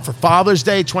going to be out for Father's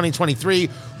Day 2023.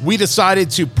 We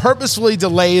decided to purposefully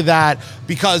delay that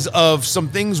because of some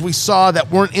things we saw that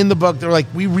weren't in the book. They're like,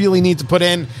 we really need to put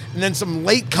in. And then some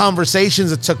late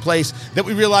conversations that took place that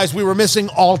we realized we were missing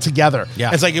altogether.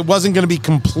 Yeah. It's like it wasn't going to be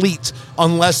complete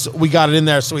unless we got it in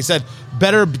there. So we said,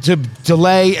 better to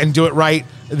delay and do it right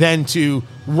than to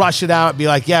rush it out and be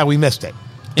like, yeah, we missed it.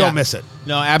 Don't miss it.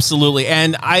 No, absolutely.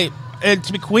 And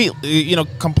to be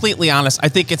completely honest, I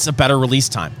think it's a better release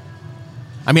time.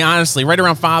 I mean, honestly, right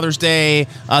around Father's Day,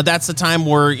 that's the time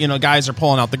where, guys are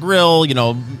pulling out the grill,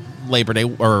 Labor Day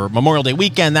or Memorial Day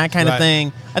weekend, that kind of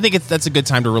thing. I think that's a good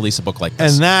time to release a book like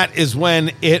this. And that is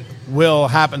when it will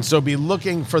happen. So be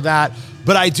looking for that.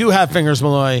 But I do have, Fingers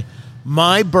Malloy,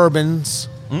 my bourbons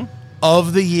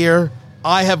of the year.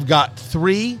 I have got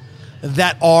 3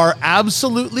 that are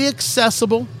absolutely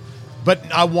accessible, but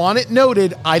I want it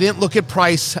noted, I didn't look at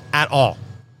price at all.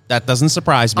 That doesn't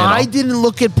surprise me at all. I didn't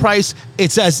look at price.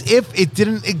 It's as if it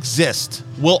didn't exist.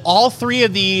 Will all three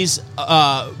of these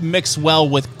mix well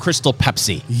with Crystal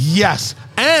Pepsi? Yes.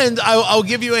 And I'll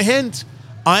give you a hint.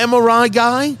 I am a rye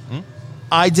guy.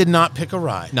 I did not pick a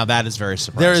rye. Now, that is very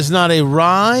surprising. There is not a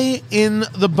rye in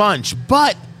the bunch.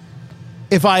 But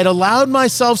if I had allowed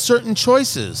myself certain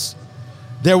choices,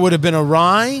 there would have been a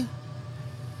rye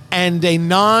and a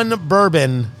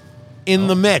non-bourbon in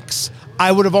the mix.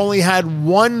 I would have only had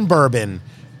one bourbon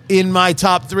in my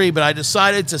top three, but I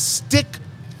decided to stick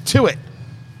to it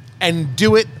and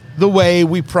do it the way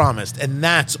we promised. And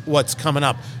that's what's coming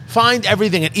up. Find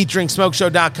everything at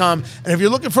eatdrinksmokeshow.com. And if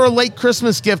you're looking for a late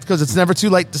Christmas gift, because it's never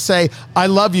too late to say, I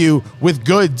love you with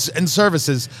goods and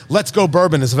services, Let's Go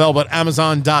Bourbon is available at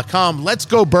Amazon.com. Let's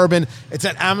Go Bourbon. It's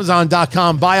at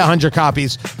Amazon.com. Buy 100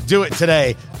 copies. Do it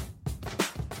today.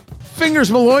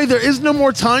 Fingers Malloy, there is no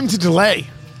more time to delay.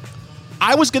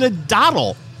 I was going to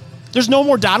dawdle. There's no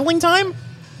more dawdling time?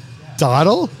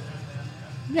 Dawdle?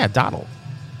 Yeah, dawdle.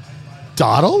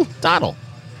 Dawdle? Dawdle.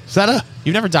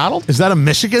 You've never dawdled? Is that a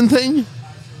Michigan thing?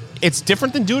 It's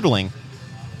different than doodling.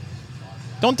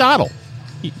 Don't dawdle.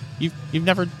 You've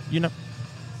never,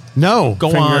 No. Go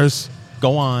Fingers. on.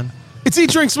 Go on. It's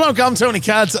Eat, Drink, Smoke. I'm Tony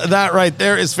Katz. That right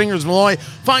there is Fingers Malloy.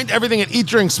 Find everything at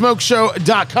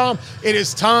eatdrinksmokeshow.com. It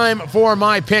is time for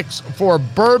my picks for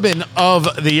Bourbon of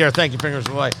the Year. Thank you, Fingers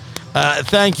Malloy.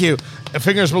 Thank you.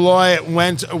 Fingers Malloy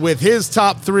went with his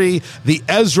top three, the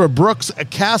Ezra Brooks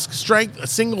Cask Strength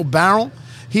Single Barrel.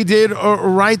 He did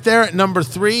right there at number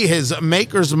 3, his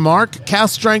Maker's Mark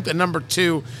Cask Strength at number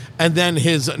 2, and then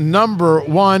his number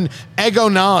 1,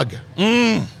 Eggnog.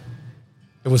 It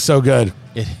was so good.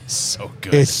 It is so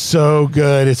good. It's so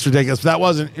good. It's ridiculous. But that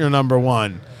wasn't your number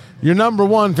 1. Your number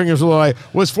 1, Fingers Malloy,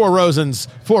 was Four Roses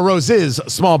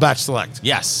Small Batch Select.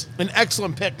 Yes. An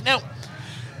excellent pick. Now,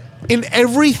 in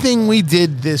everything we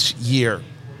did this year,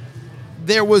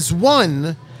 there was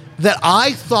one that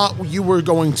I thought you were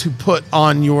going to put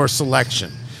on your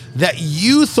selection that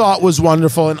you thought was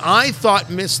wonderful and I thought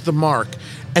missed the mark.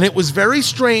 And it was very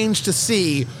strange to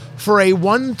see for a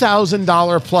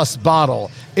 $1,000 plus bottle.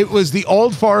 It was the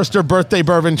Old Forester Birthday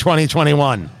Bourbon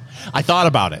 2021. I thought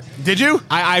about it. Did you?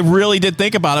 I really did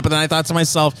think about it, but then I thought to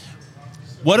myself,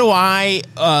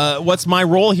 what's my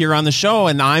role here on the show?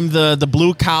 And I'm the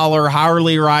blue collar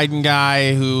Harley riding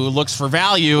guy who looks for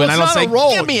value, Well, and I don't it's say, not a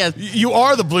role. give me a. You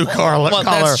are the blue collar. Well,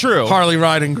 that's true. Harley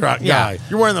riding guy. Yeah.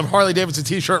 You're wearing the Harley Davidson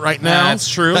t-shirt right now. That's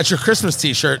true. That's your Christmas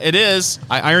t-shirt. It is.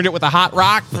 I ironed it with a hot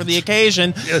rock for the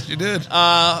occasion. Yes, you did.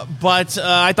 But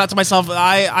I thought to myself,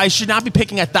 I should not be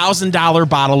picking a $1,000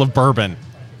 bottle of bourbon.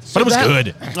 But it was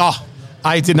good. Oh,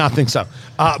 I did not think so.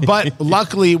 But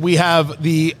luckily, we have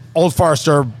the Old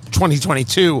Forester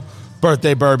 2022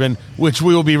 Birthday Bourbon, which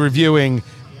we will be reviewing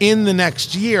in the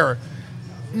next year.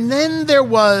 And then there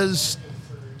was,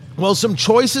 some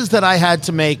choices that I had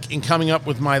to make in coming up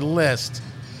with my list.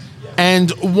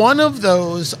 And one of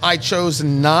those I chose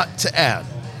not to add,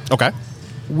 Okay.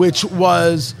 which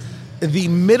was the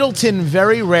Middleton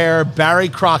Very Rare Barry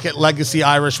Crockett Legacy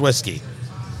Irish Whiskey.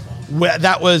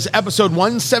 That was episode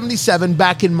 177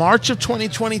 back in March of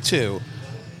 2022.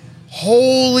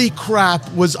 Holy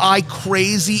crap, was I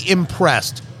crazy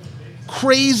impressed.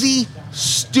 Crazy,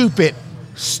 stupid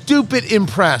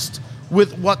impressed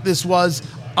with what this was.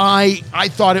 I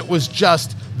thought it was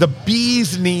just the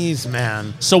bee's knees,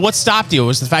 man. So what stopped you?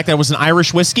 Was the fact that it was an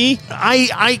Irish whiskey?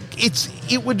 I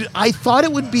thought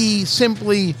it would be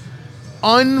simply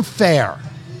unfair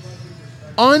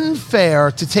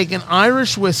to take an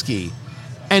Irish whiskey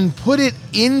and put it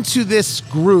into this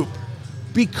group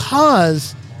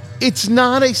because it's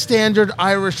not a standard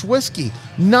Irish whiskey,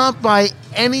 not by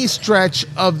any stretch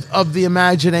of the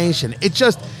imagination.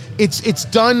 It's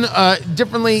done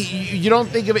differently. You don't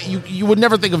think of it. You would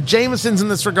never think of Jameson's in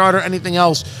this regard or anything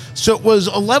else. So it was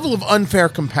a level of unfair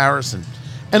comparison.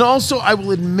 And also, I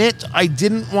will admit, I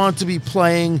didn't want to be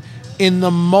playing in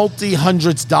the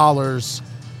multi-hundreds dollars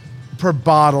per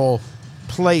bottle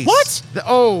place. What?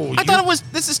 I thought it was,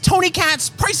 this is Tony Katz,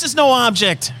 price is no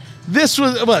object. This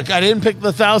was, look, I didn't pick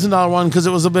the $1,000 one because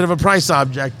it was a bit of a price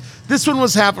object. This one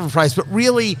was half of a price, but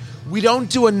really, we don't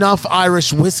do enough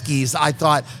Irish whiskeys, I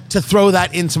thought, to throw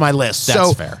that into my list.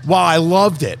 That's fair. While I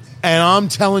loved it, and I'm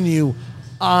telling you,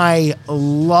 I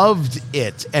loved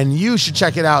it, and you should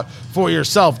check it out for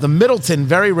yourself. The Middleton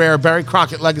Very Rare Barry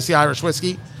Crockett Legacy Irish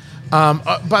Whiskey.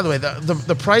 By the way,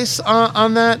 the price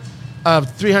on that,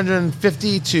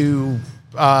 $350 to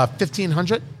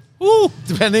 $1,500. Ooh,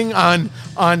 depending on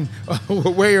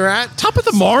where you're at. Top of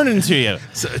the morning to you.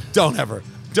 So, don't ever.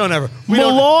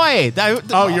 Malloy.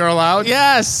 Oh, you're allowed?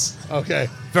 Yes. Okay.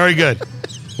 Very good.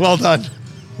 Well done.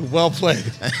 Well played.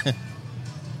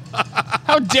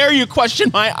 How dare you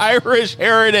question my Irish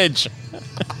heritage?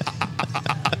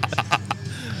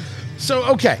 So,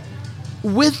 okay.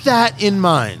 With that in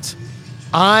mind,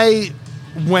 I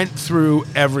went through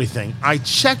everything. I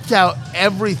checked out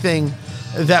everything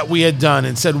that we had done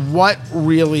and said what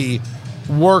really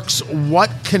works, what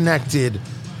connected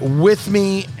with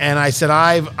me, and I said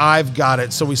I've got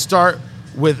it. So we start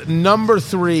with number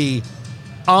 3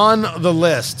 on the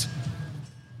list,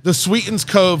 the Sweetens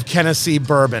Cove Tennessee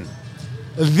Bourbon.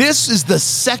 This is the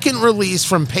second release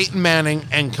from Peyton Manning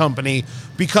and Company,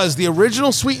 because the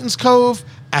original Sweetens Cove,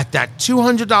 at that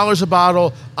 $200 a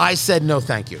bottle, I said no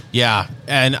thank you. Yeah,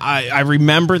 and I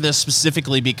remember this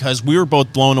specifically because we were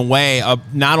both blown away,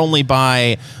 not only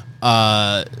by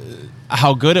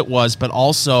how good it was, but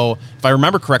also, if I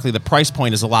remember correctly, the price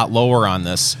point is a lot lower on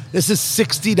this. This is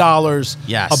 $60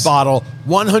 Yes. a bottle,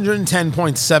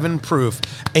 110.7 proof,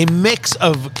 a mix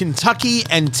of Kentucky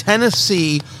and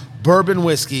Tennessee bourbon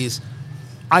whiskeys.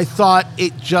 I thought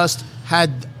it just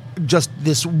had just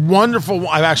this wonderful.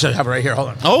 I actually have it right here. Hold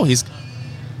on. Oh, I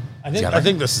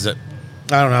think this is it.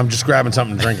 I don't know. I'm just grabbing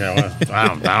something to drink. I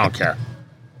don't care.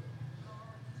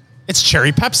 it's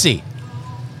cherry Pepsi.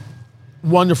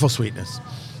 Wonderful sweetness,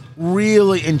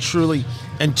 really and truly,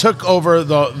 and took over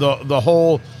the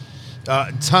whole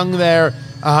tongue there.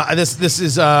 This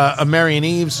is Marion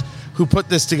Eves who put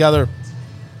this together.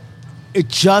 It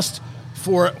just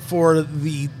for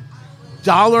the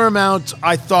dollar amount,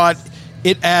 I thought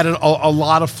it added a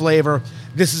lot of flavor.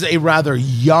 This is a rather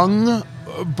young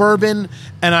bourbon,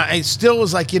 and I still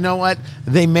was like, you know what?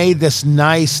 They made this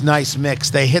nice mix.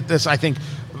 They hit this, I think,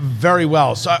 very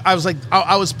well. So I was like,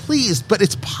 I was pleased, but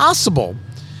it's possible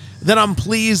that I'm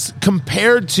pleased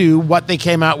compared to what they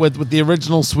came out with the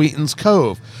original Sweetens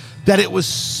Cove, that it was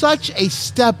such a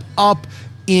step up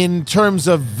in terms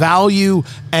of value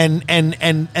and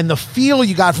the feel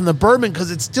you got from the bourbon,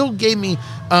 because it still gave me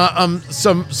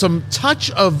some touch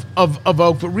of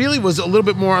oak, but really was a little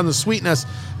bit more on the sweetness.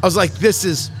 I was like, this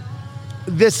is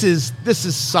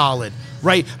solid,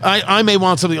 right? I may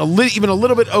want something even a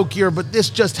little bit oakier, but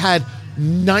this just had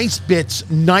nice bits,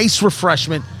 nice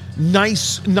refreshment,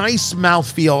 nice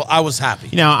mouthfeel. I was happy.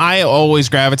 You know, I always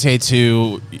gravitate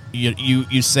to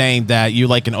you saying that you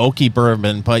like an oaky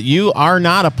bourbon, but you are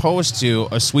not opposed to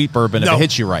a sweet bourbon if it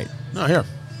hits you right. No, here,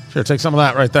 take some of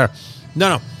that right there.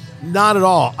 No, not at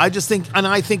all. I just think, and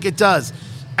I think it does.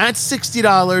 At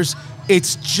 $60,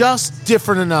 it's just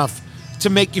different enough to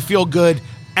make you feel good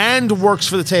and works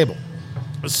for the table.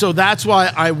 So that's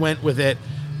why I went with it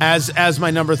as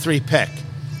my number 3 pick.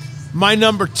 My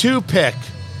number 2 pick,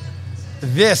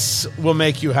 this will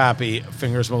make you happy,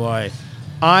 Fingers Malloy.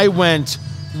 I went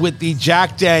with the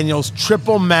Jack Daniel's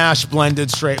Triple Mash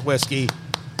Blended Straight Whiskey.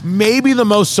 Maybe the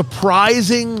most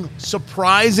surprising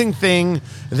thing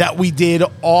that we did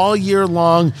all year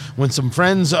long when some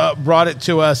friends brought it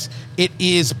to us. It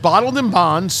is bottled in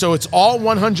bond, so it's all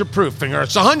 100 proof.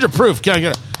 It's 100 proof. Can I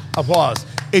get an applause?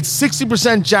 It's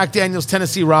 60% Jack Daniel's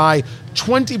Tennessee Rye,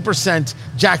 20%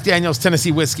 Jack Daniel's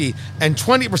Tennessee Whiskey, and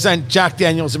 20% Jack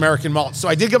Daniel's American Malt. So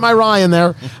I did get my rye in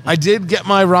there. I did get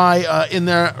my rye in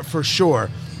there for sure.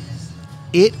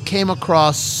 It came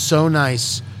across so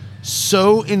nice,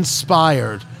 so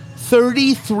inspired.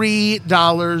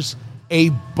 $33 a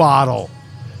bottle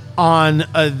on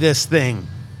this thing.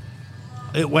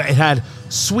 It had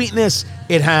sweetness.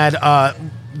 It had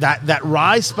that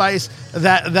rye spice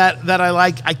that I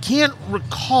like. I can't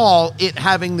recall it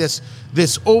having this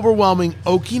overwhelming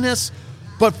oakiness,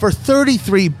 but for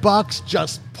 $33,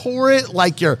 just pour it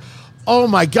like you're, oh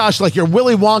my gosh, like you're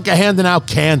Willy Wonka handing out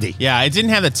candy. Yeah, it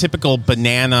didn't have the typical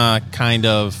banana kind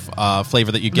of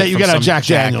flavor that you get from out some of Jack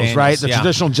Daniels, right? The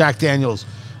traditional Jack Daniels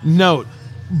note.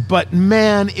 But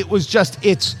man, it was just,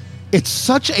 it's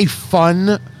such a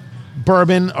fun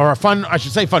bourbon, or fun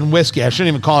whiskey. I shouldn't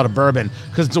even call it a bourbon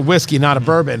because it's a whiskey, not a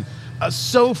bourbon.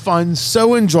 So fun,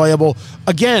 so enjoyable.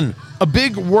 Again, a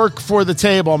big work for the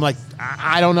table. I'm like,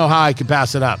 I don't know how I could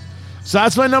pass it up. So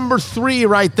that's my number 3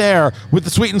 right there with the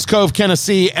Sweetens Cove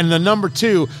Tennessee, and the number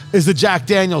 2 is the Jack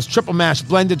Daniel's Triple Mash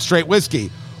Blended Straight Whiskey.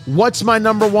 What's my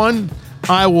number 1?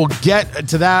 I will get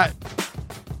to that.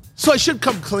 So I should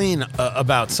come clean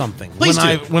about something. Please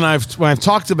do. When I've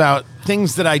talked about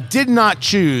things that I did not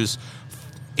choose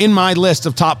in my list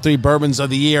of top 3 bourbons of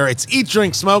the year, it's Eat,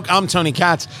 Drink, Smoke. I'm Tony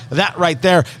Katz. That right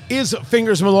there is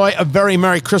Fingers Malloy. A very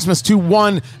Merry Christmas to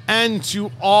one and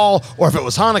to all. Or if it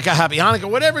was Hanukkah, Happy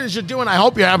Hanukkah. Whatever it is you're doing, I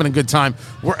hope you're having a good time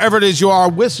wherever it is you are,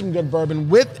 with some good bourbon,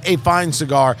 with a fine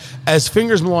cigar, as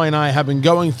Fingers Malloy and I have been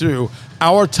going through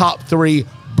our top 3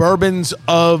 bourbons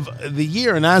of the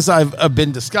year. And as I've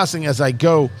been discussing, as I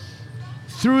go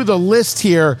through the list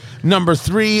here, number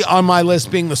 3 on my list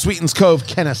being the Sweetens Cove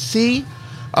Tennessee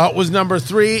was number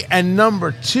 3. And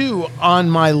number 2 on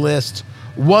my list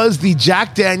was the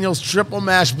Jack Daniel's Triple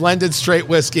Mash Blended Straight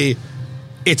Whiskey.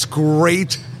 It's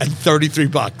great at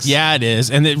 $33. Yeah, it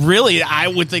is. And it really, I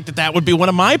would think that would be one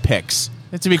of my picks,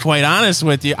 to be quite honest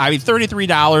with you. I mean,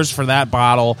 $33 for that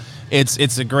bottle.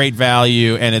 It's a great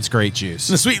value, and it's great juice.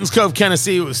 The Sweetens Cove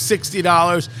Tennessee was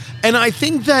 $60. And I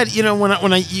think that, you know,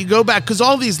 when you go back, because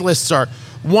all these lists are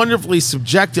wonderfully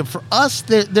subjective, for us,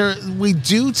 we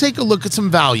do take a look at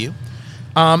some value.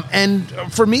 And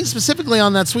for me specifically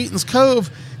on that Sweetens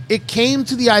Cove, it came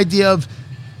to the idea of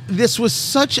this was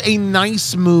such a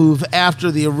nice move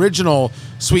after the original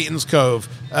Sweetens Cove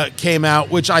came out,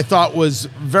 which I thought was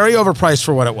very overpriced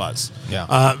for what it was.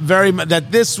 Yeah.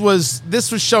 This was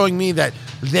showing me that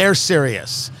they're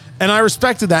serious, and I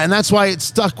respected that, and that's why it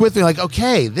stuck with me. Like,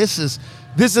 okay, this is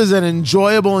an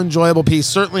enjoyable piece,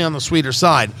 certainly on the sweeter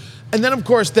side. And then, of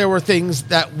course, there were things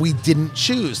that we didn't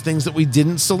choose, things that we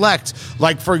didn't select.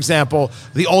 Like, for example,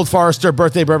 the Old Forester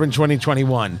Birthday Bourbon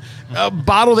 2021. A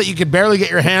bottle that you could barely get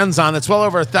your hands on that's well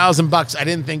over $1,000 I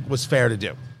didn't think was fair to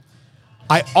do.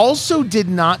 I also did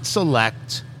not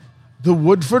select the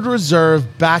Woodford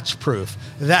Reserve Batch Proof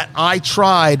that I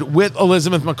tried with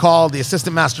Elizabeth McCall, the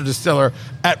assistant master distiller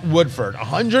at Woodford.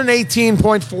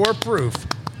 118.4 proof.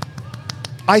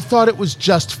 I thought it was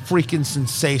just freaking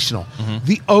sensational. Mm-hmm.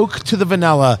 The oak to the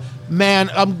vanilla, man,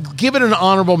 I'm giving it an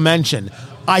honorable mention.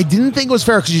 I didn't think it was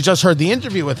fair because you just heard the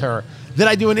interview with her. That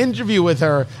I do an interview with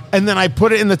her and then I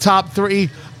put it in the top 3.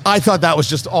 I thought that was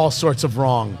just all sorts of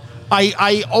wrong.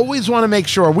 I always want to make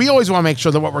sure, we always want to make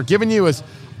sure that what we're giving you is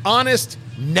honest,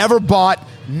 never bought,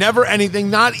 never anything,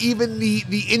 not even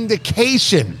the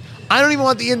indication. I don't even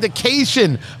want the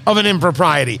indication of an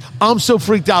impropriety. I'm so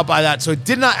freaked out by that. So I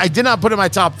did not put it in my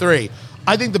top 3.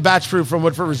 I think the batch proof from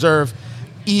Woodford Reserve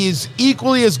is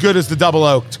equally as good as the double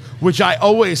oaked, which I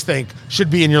always think should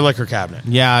be in your liquor cabinet.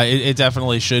 Yeah, it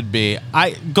definitely should be.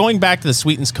 Going back to the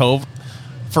Sweetens Cove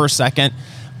for a second,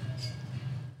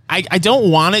 I don't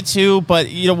want it to, but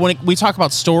you know, when we talk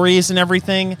about stories and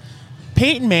everything,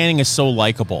 Peyton Manning is so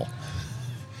likable.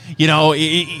 You know,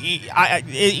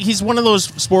 he's one of those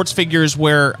sports figures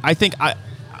where I think,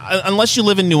 unless you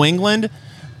live in New England,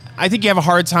 I think you have a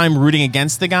hard time rooting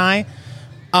against the guy.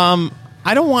 I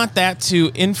don't want that to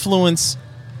influence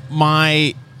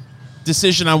my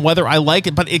decision on whether I like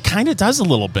it, but it kind of does a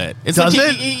little bit. It's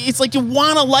like you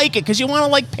want to like it because you want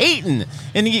to like Peyton,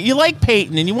 and you like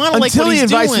Peyton, and you want to like what he's doing.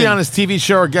 Until he invites me on his TV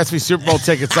show or gets me Super Bowl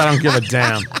tickets, I don't give a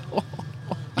damn.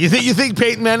 You think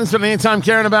Peyton Manning's spent any time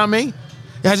caring about me?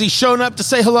 Has he shown up to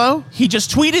say hello? He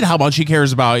just tweeted how much he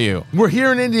cares about you. We're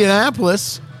here in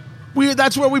Indianapolis.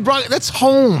 That's where we brought. That's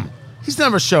home. He's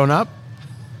never shown up.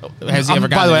 Has he ever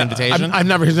gotten an invitation?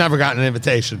 He's never gotten an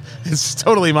invitation. It's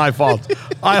totally my fault.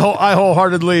 I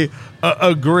wholeheartedly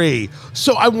agree.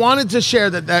 So I wanted to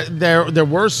share that there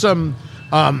were some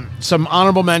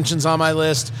honorable mentions on my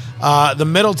list. The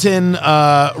Middleton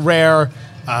Rare,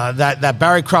 that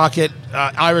Barry Crockett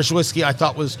Irish whiskey I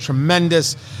thought was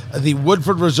tremendous. The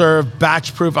Woodford Reserve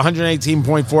Batch Proof,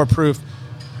 118.4 proof,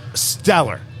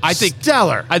 stellar. I think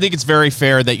it's very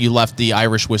fair that you left the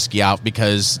Irish whiskey out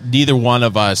because neither one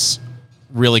of us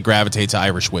really gravitate to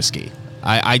Irish whiskey.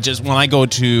 I just, when I go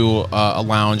to a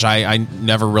lounge, I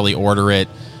never really order it.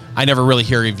 I never really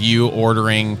hear of you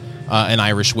ordering an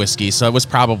Irish whiskey, so it was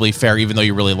probably fair, even though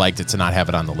you really liked it, to not have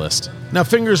it on the list. Now,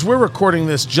 Fingers, we're recording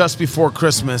this just before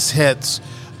Christmas hits.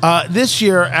 This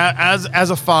year, as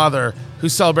a father who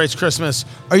celebrates Christmas,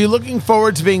 are you looking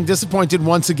forward to being disappointed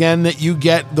once again that you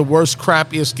get the worst,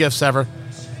 crappiest gifts ever?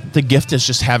 The gift is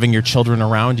just having your children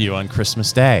around you on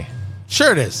Christmas Day.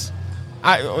 Sure it is.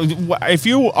 If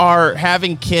you are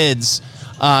having kids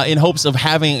in hopes of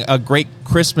having a great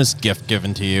Christmas gift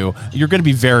given to you, you're going to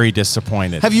be very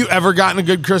disappointed. Have you ever gotten a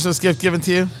good Christmas gift given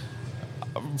to you?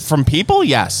 From people?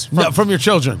 Yes. From your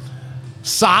children.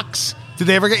 Socks? Did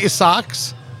they ever get you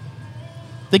socks?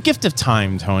 The gift of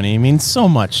time, Tony, means so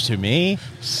much to me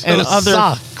and other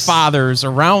socks. Fathers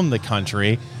around the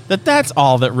country. That's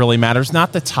all that really matters,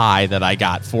 not the tie that I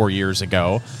got 4 years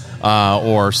ago,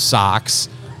 or socks,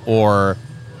 or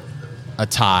a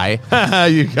tie.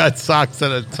 You got socks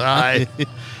and a tie.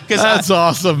 That's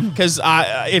awesome. Because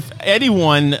if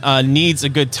anyone needs a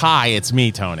good tie, it's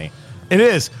me, Tony. It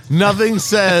is. Nothing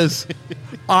says,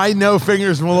 I know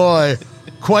Fingers Malloy,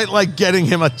 quite like getting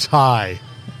him a tie.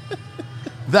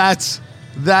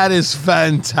 That is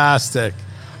fantastic.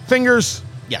 Fingers.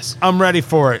 Yes. I'm ready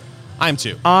for it. I am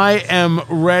too. I am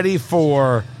ready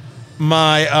for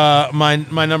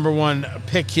my number one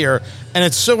pick here. And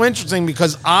it's so interesting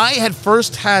because I had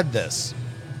first had this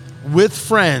with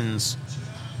friends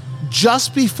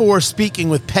just before speaking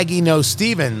with Peggy No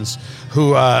Stevens,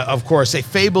 who, of course, a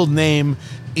fabled name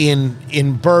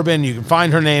in bourbon. You can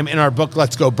find her name in our book,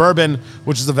 Let's Go Bourbon,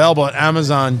 which is available at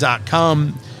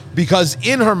Amazon.com, because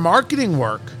in her marketing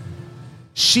work,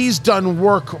 she's done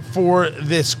work for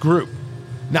this group.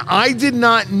 Now, I did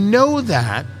not know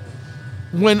that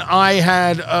when I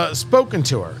had spoken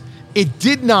to her. It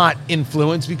did not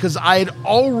influence because I had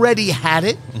already had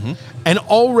it and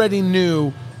already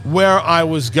knew where I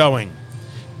was going.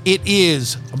 It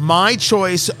is my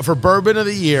choice for Bourbon of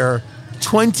the Year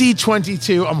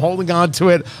 2022. I'm holding on to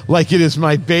it like it is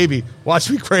my baby. Watch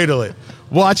me cradle it.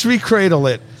 Watch me cradle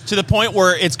it. To the point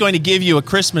where it's going to give you a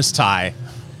Christmas tie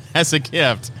as a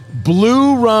gift.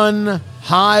 Blue Run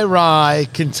High Rye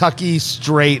Kentucky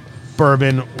Straight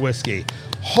Bourbon Whiskey.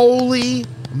 Holy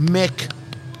Mick.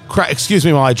 Excuse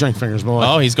me while I drink, Fingers Malloy.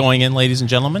 Oh, he's going in, ladies and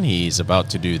gentlemen. He's about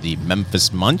to do the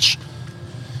Memphis Munch.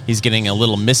 He's getting a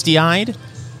little misty-eyed.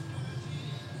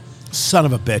 Son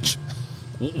of a bitch.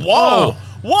 Whoa!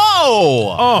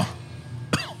 Whoa!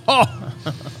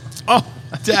 Oh,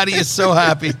 Daddy is so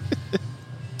happy.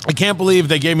 I can't believe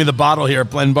they gave me the bottle here at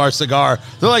Blend Bar Cigar.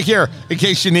 They're like, here, in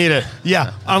case you need it.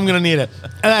 Yeah, I'm going to need it.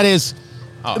 And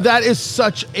that is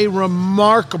such a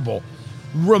remarkable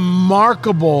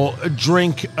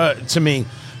drink to me.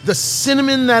 The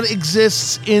cinnamon that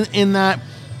exists in that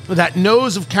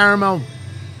nose of caramel,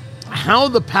 how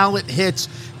the palate hits,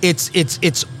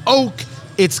 it's oak.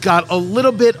 It's got a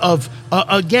little bit of,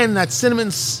 again, that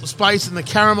cinnamon spice and the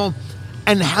caramel,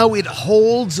 and how it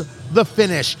holds the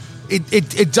finish.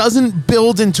 It doesn't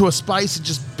build into a spice. It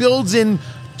just builds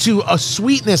into a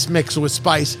sweetness mixed with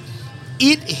spice.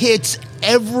 It hits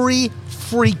every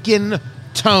freaking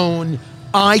tone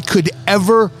I could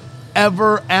ever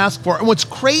ask for. And what's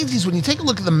crazy is when you take a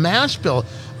look at the mash bill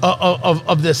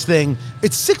of this thing,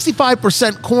 it's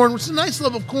 65% corn, which is a nice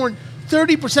level of corn,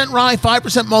 30% rye,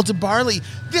 5% malted barley.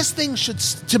 This thing should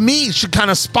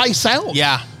kind of spice out.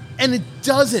 Yeah. And it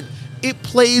doesn't. It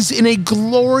plays in a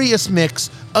glorious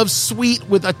mix of sweet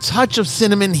with a touch of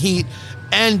cinnamon heat.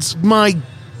 And my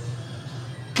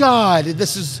God,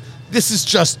 this is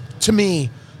just, to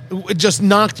me, it just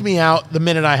knocked me out the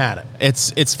minute I had it.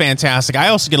 It's fantastic. I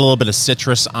also get a little bit of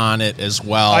citrus on it as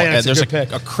well. Yeah, there's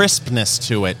a crispness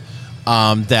to it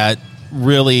that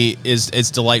really is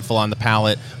delightful on the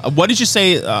palate. What did you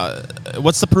say?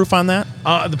 What's the proof on that?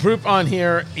 The proof on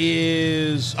here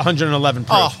is 111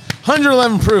 proof.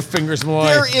 111 proof, Fingers Malloy.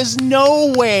 There is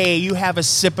no way you have a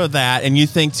sip of that and you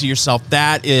think to yourself,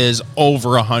 that is over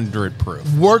 100 proof.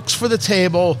 Works for the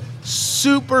table.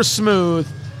 Super smooth.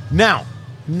 Now,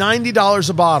 $90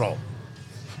 a bottle.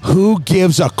 Who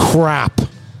gives a crap?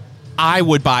 I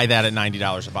would buy that at $90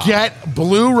 a bottle. Get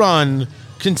Blue Run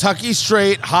Kentucky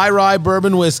Straight High Rye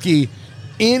Bourbon Whiskey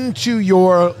into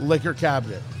your liquor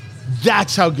cabinet.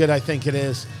 That's how good I think it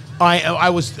is.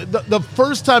 I was the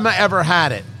first time I ever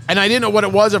had it, and I didn't know what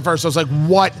it was at first. I was like,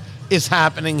 what is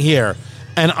happening here?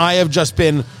 And I have just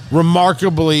been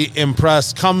remarkably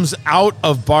impressed. Comes out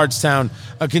of Bardstown,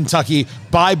 Kentucky,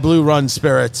 by Blue Run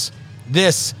Spirits.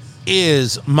 This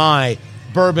is my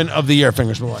Bourbon of the Year,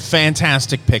 Fingers Malloy.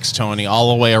 Fantastic picks, Tony,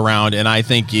 all the way around, and I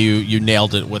think you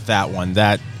nailed it with that one.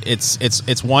 That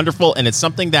it's wonderful, and it's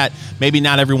something that maybe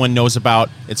not everyone knows about.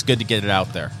 It's good to get it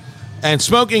out there. And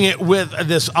smoking it with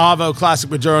this Avo Classic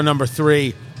Maduro number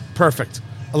 3, perfect.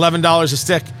 $11 a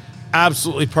stick,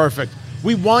 absolutely perfect.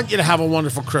 We want you to have a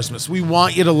wonderful Christmas. We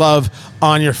want you to love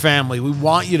on your family. We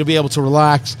want you to be able to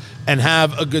relax and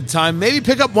have a good time. Maybe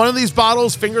pick up one of these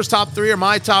bottles, Fingers top 3 or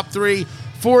my top 3,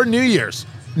 for New Year's.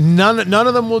 None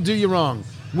of them will do you wrong.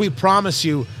 We promise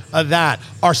you that.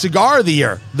 Our Cigar of the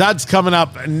Year, that's coming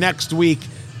up next week.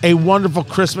 A wonderful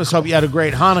Christmas. Hope you had a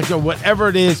great Hanukkah. Whatever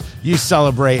it is you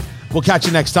celebrate. We'll catch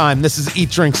you next time. This is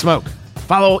Eat, Drink, Smoke.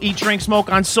 Follow Eat, Drink, Smoke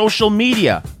on social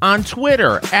media. On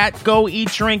Twitter, @Go Eat,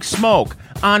 Drink, Smoke.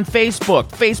 On Facebook,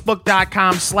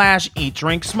 facebook.com/Eat,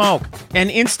 Drink, Smoke. And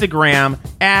Instagram,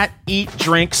 @Eat,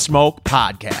 Drink, Smoke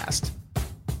Podcast.